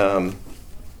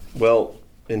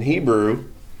 In Hebrew,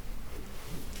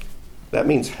 that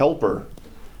means helper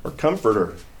or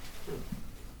comforter.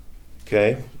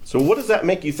 Okay, so what does that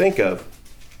make you think of?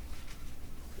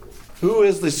 Who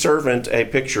is the servant a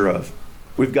picture of?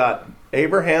 We've got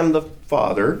Abraham the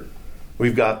father.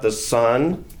 We've got the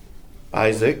son,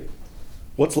 Isaac.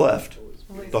 What's left?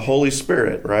 The Holy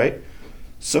Spirit, right?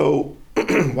 So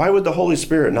why would the Holy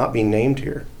Spirit not be named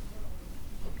here?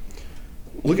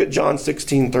 Look at John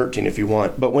 16:13 if you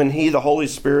want. But when he, the Holy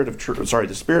Spirit of truth,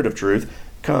 the Spirit of truth,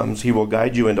 comes, he will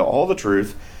guide you into all the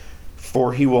truth,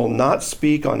 for he will not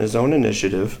speak on his own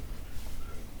initiative,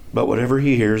 but whatever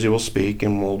he hears, he will speak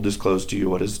and will disclose to you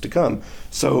what is to come.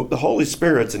 So the Holy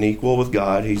Spirit's an equal with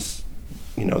God. He's,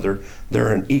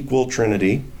 they're an equal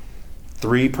Trinity,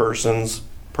 3 persons,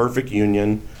 perfect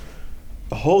union.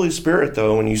 The Holy Spirit,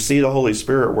 though, when you see the Holy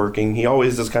Spirit working, he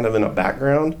always is kind of in a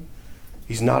background.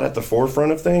 He's not at the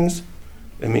forefront of things.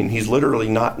 I mean, he's literally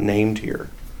not named here.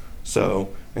 So,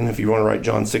 and if you want to write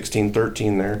John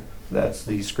 16:13 there, that's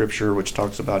the scripture which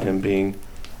talks about him being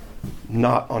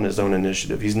not on his own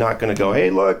initiative. He's not going to go, hey,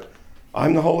 look,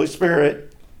 I'm the Holy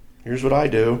Spirit. Here's what I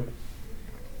do.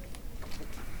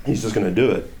 He's just going to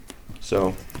do it.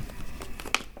 So,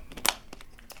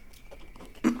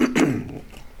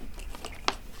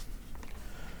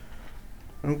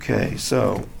 okay,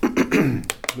 so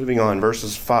moving on,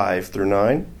 verses 5 through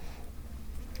 9.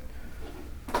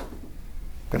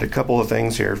 Got a couple of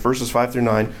things here. Verses 5 through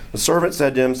 9. The servant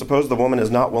said to him, suppose the woman is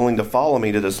not willing to follow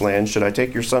me to this land. Should I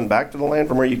take your son back to the land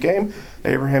from where you came?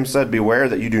 Abraham said, beware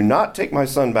that you do not take my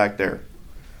son back there.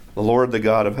 The Lord, the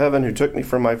God of heaven, who took me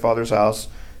from my father's house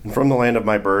and from the land of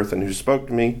my birth, and who spoke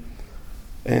to me,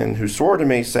 and who swore to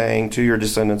me, saying, to your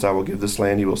descendants I will give this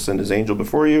land. He will send his angel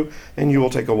before you, and you will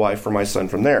take a wife for my son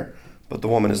from there. But the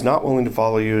woman is not willing to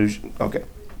follow you. Okay,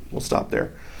 we'll stop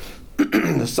there.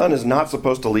 The son is not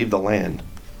supposed to leave the land.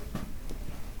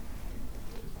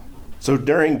 So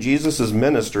during Jesus'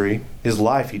 ministry, his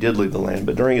life, he did leave the land.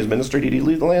 But during his ministry, did he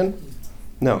leave the land?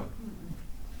 No,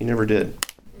 he never did.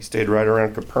 He stayed right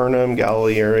around Capernaum,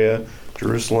 Galilee area,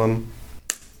 Jerusalem,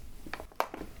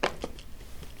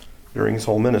 during his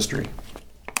whole ministry.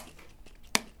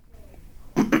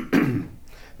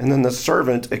 And then the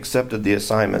servant accepted the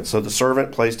assignment. So the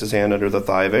servant placed his hand under the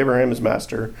thigh of Abraham, his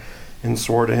master, and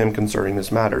swore to him concerning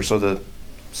this matter. So the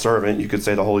servant, you could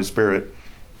say the Holy Spirit,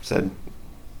 said,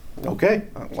 okay,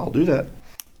 I'll do that.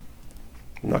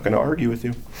 I'm not going to argue with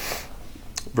you.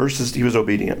 He was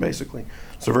obedient, basically.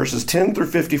 So verses 10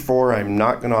 through 54, I'm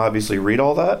not going to obviously read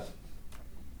all that.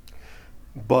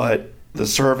 But the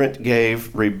servant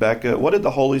gave Rebekah, what did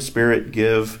the Holy Spirit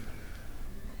give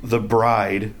the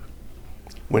bride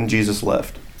when Jesus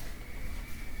left?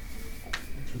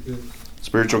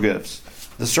 Spiritual gifts.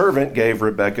 The servant gave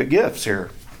Rebekah gifts here.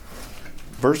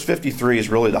 Verse 53 is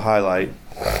really the highlight.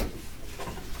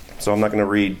 So I'm not going to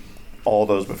read all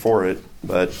those before it,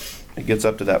 but it gets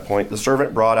up to that point. The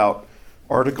servant brought out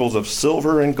articles of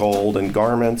silver and gold and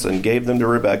garments and gave them to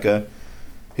Rebekah.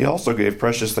 He also gave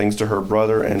precious things to her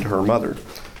brother and her mother.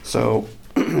 So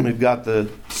we've got the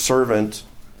servant,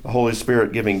 the Holy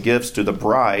Spirit, giving gifts to the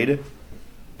bride,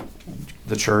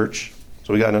 the church.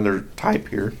 So we got another type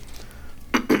here.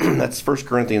 That's 1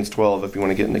 Corinthians 12 if you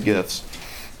want to get into gifts.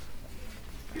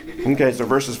 Okay, so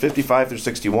verses 55 through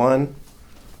 61.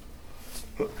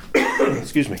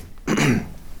 Excuse me.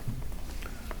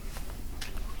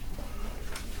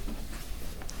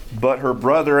 But her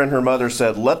brother and her mother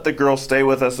said, let the girl stay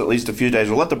with us at least a few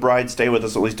days, or let the bride stay with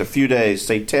us at least a few days,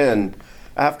 say 10.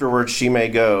 Afterwards she may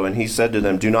go. And he said to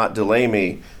them, do not delay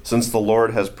me, since the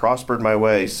Lord has prospered my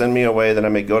way. Send me away that I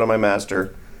may go to my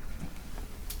master.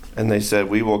 And they said,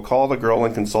 we will call the girl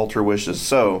and consult her wishes.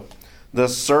 So the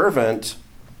servant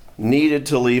needed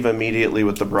to leave immediately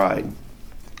with the bride.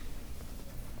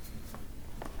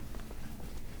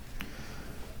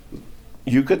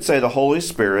 You could say the Holy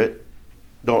Spirit,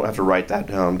 don't have to write that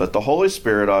down, but the Holy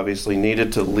Spirit obviously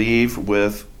needed to leave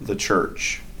with the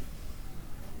church.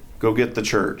 Go get the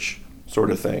church,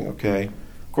 sort of thing, okay?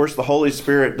 Of course, the Holy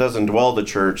Spirit doesn't dwell the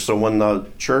church, so when the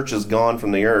church is gone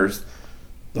from the earth,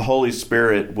 the Holy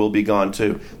Spirit will be gone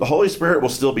too. The Holy Spirit will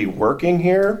still be working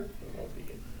here.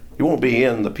 He won't be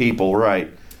in the people,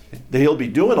 right? He'll be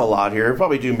doing a lot here. He'll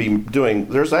probably be doing,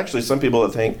 there's actually some people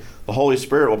that think the Holy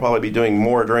Spirit will probably be doing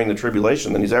more during the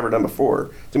tribulation than he's ever done before.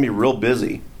 It's going to be real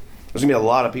busy. There's going to be a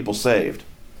lot of people saved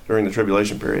during the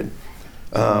tribulation period.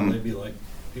 Maybe like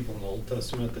people in the Old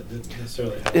Testament that didn't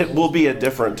necessarily have it will be a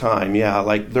different time, yeah.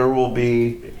 Like there will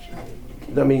be,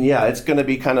 I mean, yeah, it's going to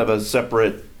be kind of a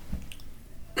separate,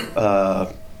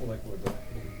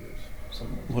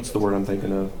 what's the word I'm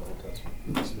thinking of?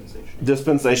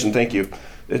 Dispensation, thank you.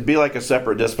 It'd be like a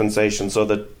separate dispensation. So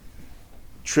the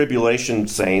tribulation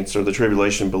saints or the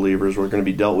tribulation believers were going to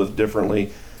be dealt with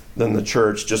differently than the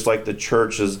church, just like the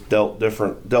church is dealt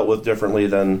with differently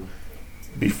than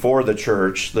before the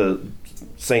church, the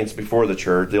saints before the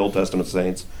church, the Old Testament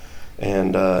saints,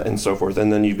 and so forth.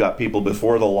 And then you've got people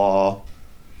before the law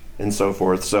and so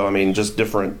forth. So I mean, just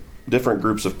different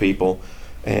groups of people.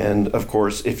 And of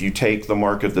course, if you take the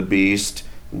mark of the beast,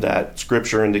 that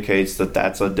Scripture indicates that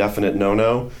that's a definite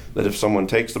no-no, that if someone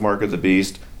takes the mark of the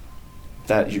beast,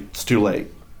 it's too late,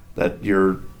 that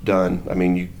you're done. I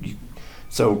mean,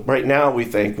 so right now we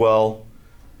think, well,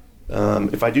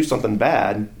 if I do something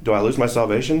bad, do I lose my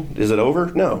salvation? Is it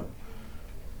over? No.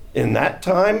 In that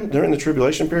time, during the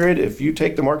tribulation period, if you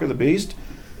take the mark of the beast,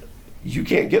 you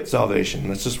can't get salvation.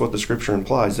 That's just what the Scripture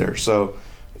implies there. So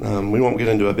we won't get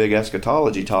into a big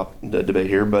eschatology debate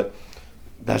here, but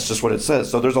that's just what it says.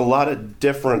 So there's a lot of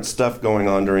different stuff going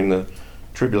on during the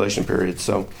tribulation period.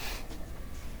 So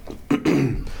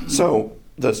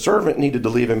the servant needed to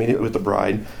leave immediately with the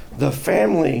bride. The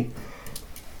family,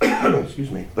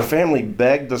 the family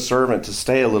begged the servant to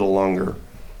stay a little longer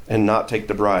and not take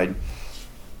the bride.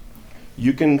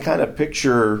 You can kind of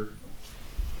picture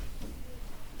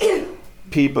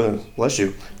people, bless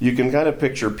you, you can kind of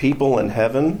picture people in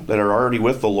heaven that are already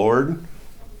with the Lord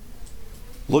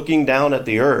looking down at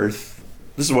the earth.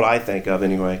 This is what I think of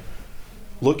anyway.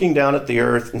 Looking down at the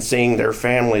earth and seeing their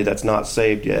family that's not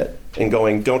saved yet and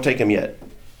going, don't take them yet.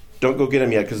 Don't go get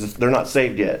them yet because they're not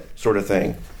saved yet, sort of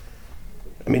thing.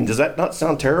 I mean, does that not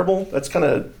sound terrible? That's kind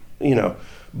of,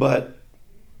 but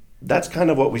that's kind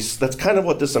of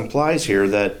what this implies here,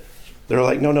 that they're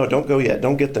like, no, don't go yet.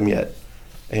 Don't get them yet.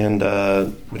 And,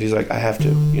 but he's like, I have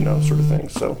to, sort of thing.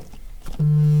 So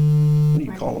what are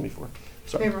you calling me for?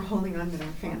 Sorry. They were holding on to their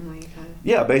family.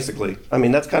 Yeah, basically. I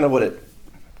mean, that's kind of what it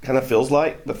kind of feels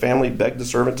like. The family begged the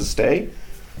servant to stay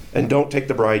and don't take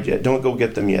the bride yet. Don't go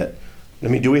get them yet. I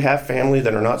mean, do we have family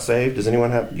that are not saved? Does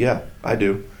anyone have? Yeah, I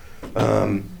do.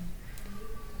 I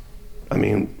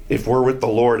mean, if we're with the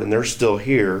Lord and they're still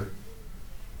here,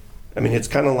 I mean, it's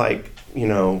kind of like,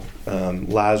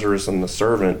 Lazarus and the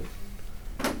servant,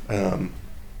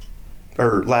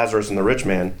 or Lazarus and the rich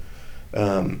man.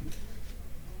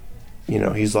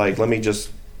 He's like, let me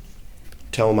just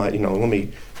tell my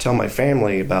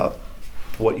family about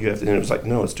what you have to do. And it was like,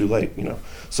 no, it's too late,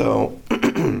 So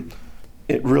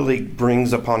it really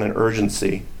brings upon an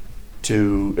urgency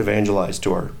to evangelize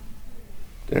to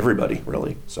everybody,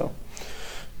 really. So,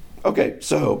 okay,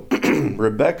 so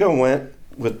Rebecca went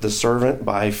with the servant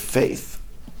by faith.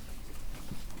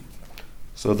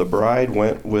 So the bride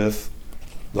went with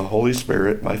the Holy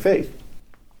Spirit by faith.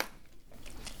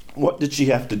 What did she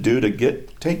have to do to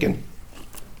get taken?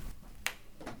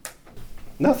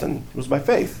 Nothing. It was by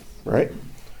faith, right?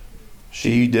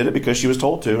 She did it because she was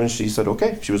told to, and she said,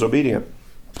 okay, she was obedient.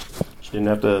 She didn't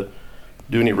have to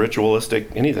do any ritualistic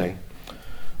anything.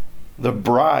 The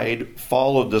bride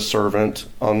followed the servant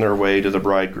on their way to the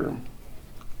bridegroom.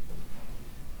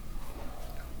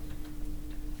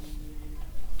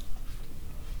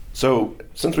 So,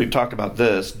 since we've talked about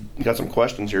this, you got some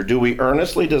questions here. Do we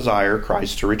earnestly desire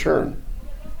Christ to return?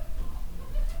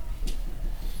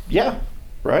 Yeah,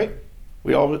 right?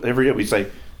 Every day we say,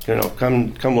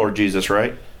 come Lord Jesus,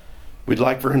 right? We'd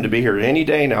like for him to be here any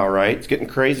day now, right? It's getting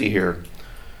crazy here.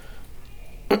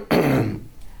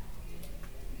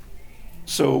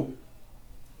 So,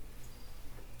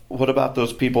 what about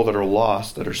those people that are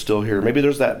lost, that are still here? Maybe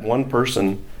there's that one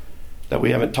person that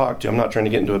we haven't talked to? I'm not trying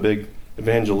to get into a big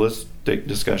evangelistic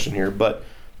discussion here, but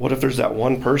what if there's that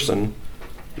one person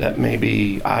that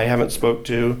maybe I haven't spoke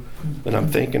to, that I'm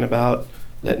thinking about,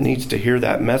 that needs to hear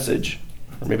that message?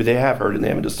 Or maybe they have heard it and they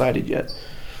haven't decided yet.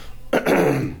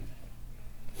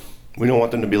 We don't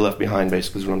want them to be left behind,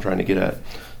 basically, is what I'm trying to get at.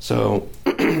 So,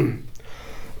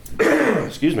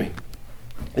 excuse me.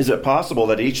 Is it possible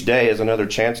that each day is another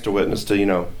chance to witness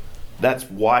to, that's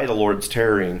why the Lord's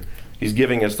tarrying. He's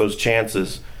giving us those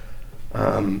chances.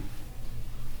 Again,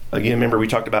 remember we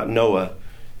talked about Noah.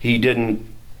 He didn't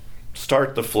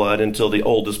start the flood until the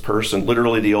oldest person,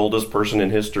 literally the oldest person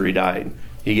in history, died.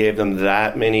 He gave them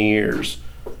that many years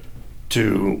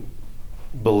to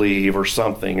believe or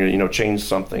something, or change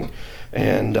something.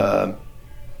 And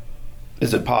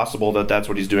is it possible that that's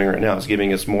what he's doing right now? He's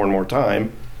giving us more and more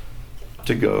time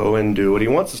to go and do what he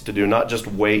wants us to do, not just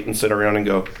wait and sit around and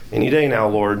go, any day now,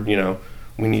 Lord,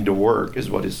 we need to work, is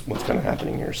what's kind of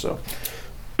happening here. So,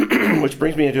 which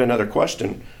brings me into another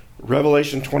question.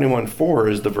 Revelation 21:4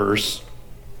 is the verse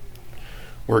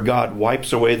where God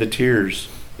wipes away the tears.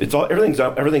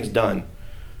 Everything's done.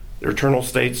 The eternal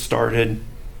state started.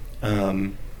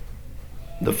 The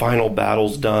final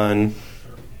battle's done.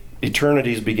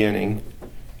 Eternity's beginning,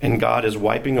 and God is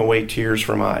wiping away tears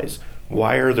from eyes.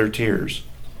 Why are there tears?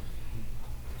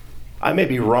 I may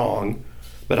be wrong,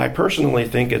 but I personally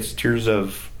think it's tears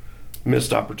of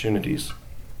missed opportunities.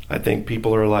 I think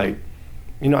people are like,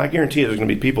 I guarantee there's going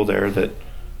to be people there that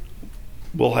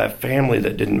will have family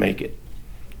that didn't make it,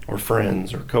 or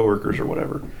friends, or coworkers, or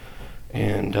whatever.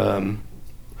 And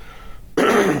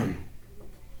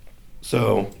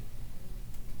so,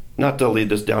 not to lead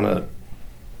this down a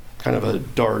kind of a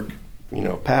dark,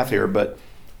 path here, but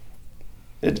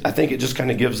I think it just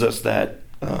kind of gives us that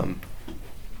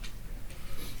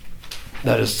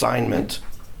that assignment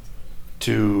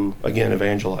to, again,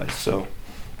 evangelize. So,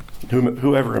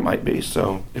 whoever it might be.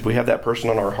 So, if we have that person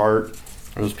on our heart,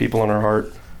 or those people on our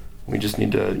heart, we just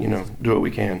need to, do what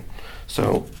we can.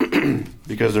 So,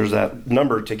 because there's that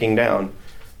number ticking down,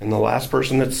 and the last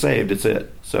person that's saved, it's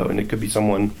it. So, and it could be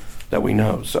someone that we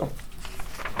know. So,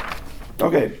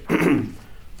 okay,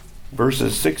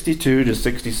 verses 62 to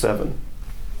 67.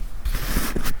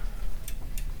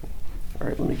 All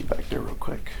right, let me get back there real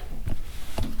quick.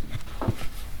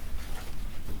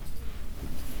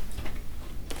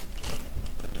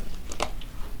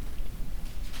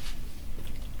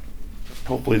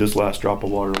 Hopefully this last drop of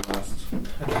water lasts.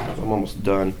 I'm almost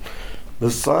done.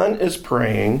 The son is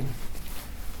praying,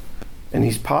 and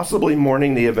he's possibly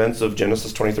mourning the events of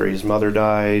Genesis 23. His mother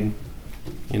died.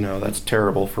 That's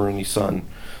terrible for any son,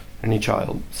 any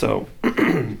child. So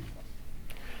the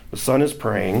son is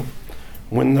praying.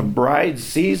 When the bride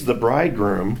sees the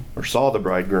bridegroom, or saw the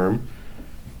bridegroom,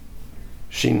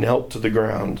 she knelt to the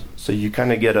ground. So you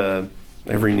kind of get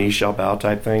every knee shall bow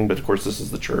type thing, but of course this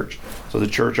is the church. So the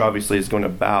church obviously is going to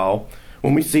bow.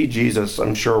 When we see Jesus,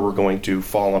 I'm sure we're going to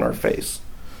fall on our face.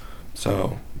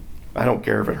 So I don't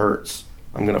care if it hurts.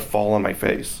 I'm going to fall on my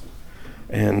face.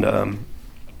 And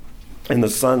the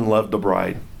son loved the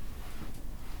bride.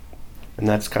 And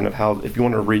that's kind of how, if you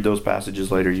want to read those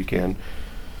passages later, you can.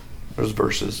 Those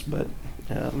verses, but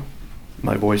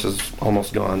my voice is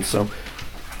almost gone. So,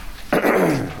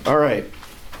 all right.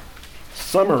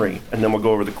 Summary, and then we'll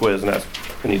go over the quiz and ask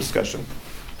any discussion.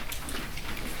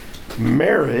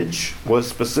 Marriage was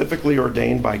specifically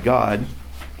ordained by God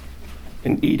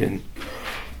in Eden.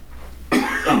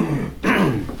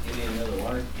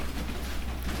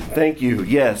 Thank you.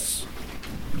 Yes,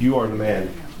 you are the man.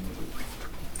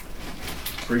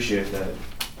 Appreciate that.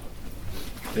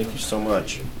 Thank you so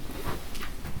much.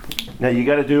 Now you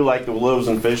got to do like the loaves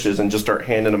and fishes and just start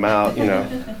handing them out,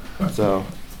 So,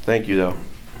 thank you though.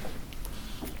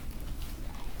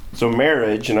 So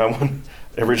marriage, and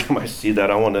every time I see that,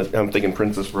 I'm thinking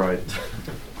Princess Bride.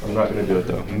 I'm not going to do it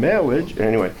though.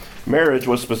 Marriage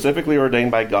was specifically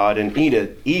ordained by God in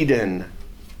Eden.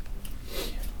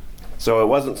 So it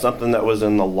wasn't something that was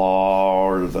in the law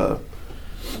or the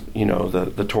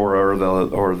Torah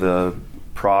or the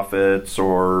prophets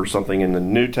or something in the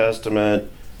New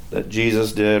Testament that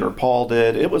Jesus did or Paul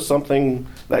did. It was something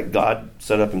that God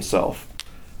set up himself.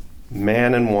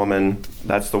 Man and woman,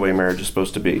 that's the way marriage is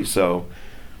supposed to be. So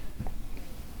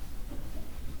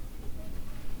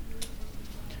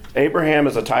Abraham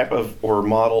is a type of or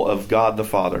model of God the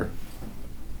Father.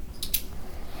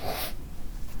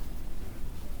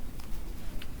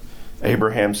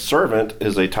 Abraham's servant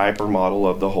is a type or model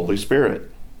of the Holy Spirit.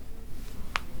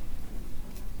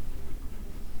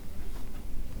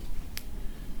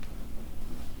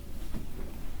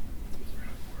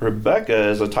 Rebecca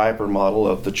is a type or model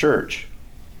of the church.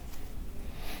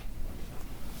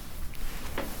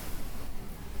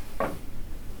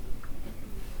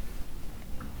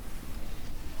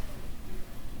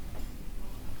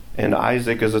 And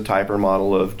Isaac is a type or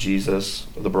model of Jesus,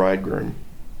 the bridegroom.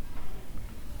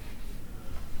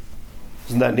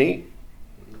 Isn't that neat?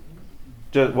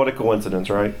 Just, what a coincidence,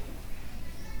 right?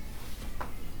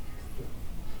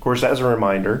 Of course, as a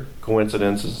reminder,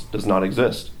 coincidences does not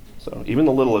exist. So even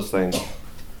the littlest things.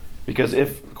 Because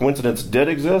if coincidence did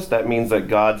exist, that means that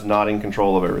God's not in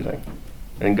control of everything.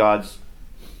 And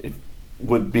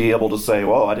would be able to say,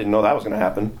 well, I didn't know that was going to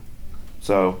happen.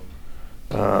 So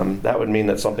that would mean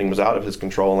that something was out of his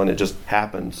control and it just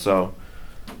happened. So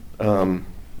I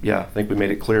think we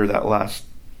made it clear that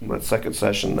second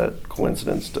session that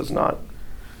coincidence does not.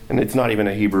 And it's not even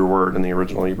a Hebrew word in the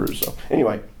original Hebrew. So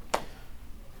anyway,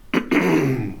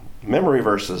 memory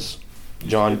verses.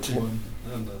 John 10.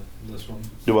 And this one.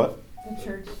 Do what? The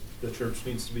church. The church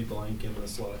needs to be blank in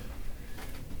this life.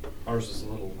 Ours is a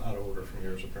little out of order from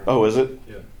yours, apparently. Oh, is it?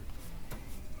 Yeah.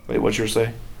 Wait, what's yours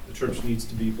say? The church needs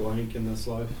to be blank in this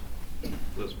life.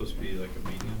 That's supposed to be like a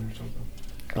median or something.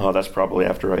 Oh, that's probably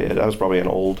after that was probably an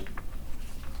old.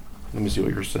 Let me see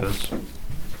what yours says.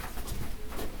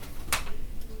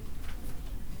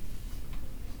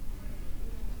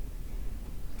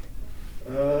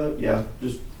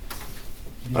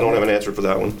 I don't have an answer for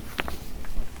that one.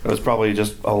 It was probably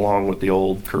just along with the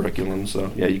old curriculum,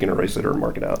 so yeah, you can erase it or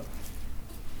mark it out.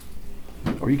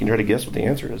 Or you can try to guess what the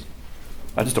answer is.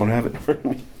 I just don't have it in front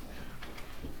of me.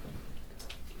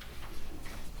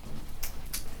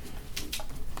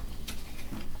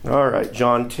 All right,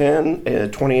 John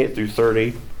 10, 28 through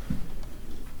 30.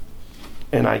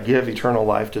 And I give eternal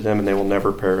life to them, and they will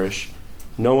never perish.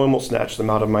 No one will snatch them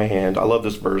out of my hand. I love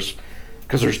this verse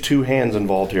because there's two hands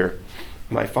involved here.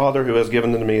 My Father who has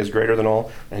given them to me is greater than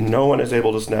all, and no one is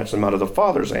able to snatch them out of the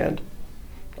Father's hand.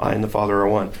 I and the Father are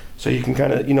one. So you can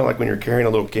kind of, like when you're carrying a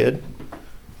little kid,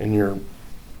 and you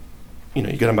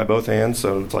get them by both hands,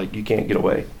 so it's like you can't get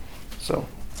away. So,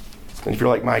 and if you're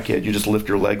like my kid, you just lift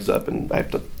your legs up, and I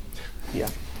have to, yeah.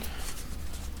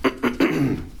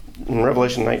 In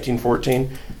Revelation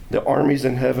 19:14, the armies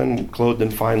in heaven, clothed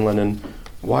in fine linen,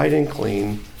 white and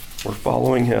clean, were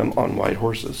following him on white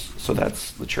horses. So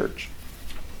that's the church,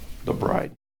 the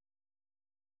bride.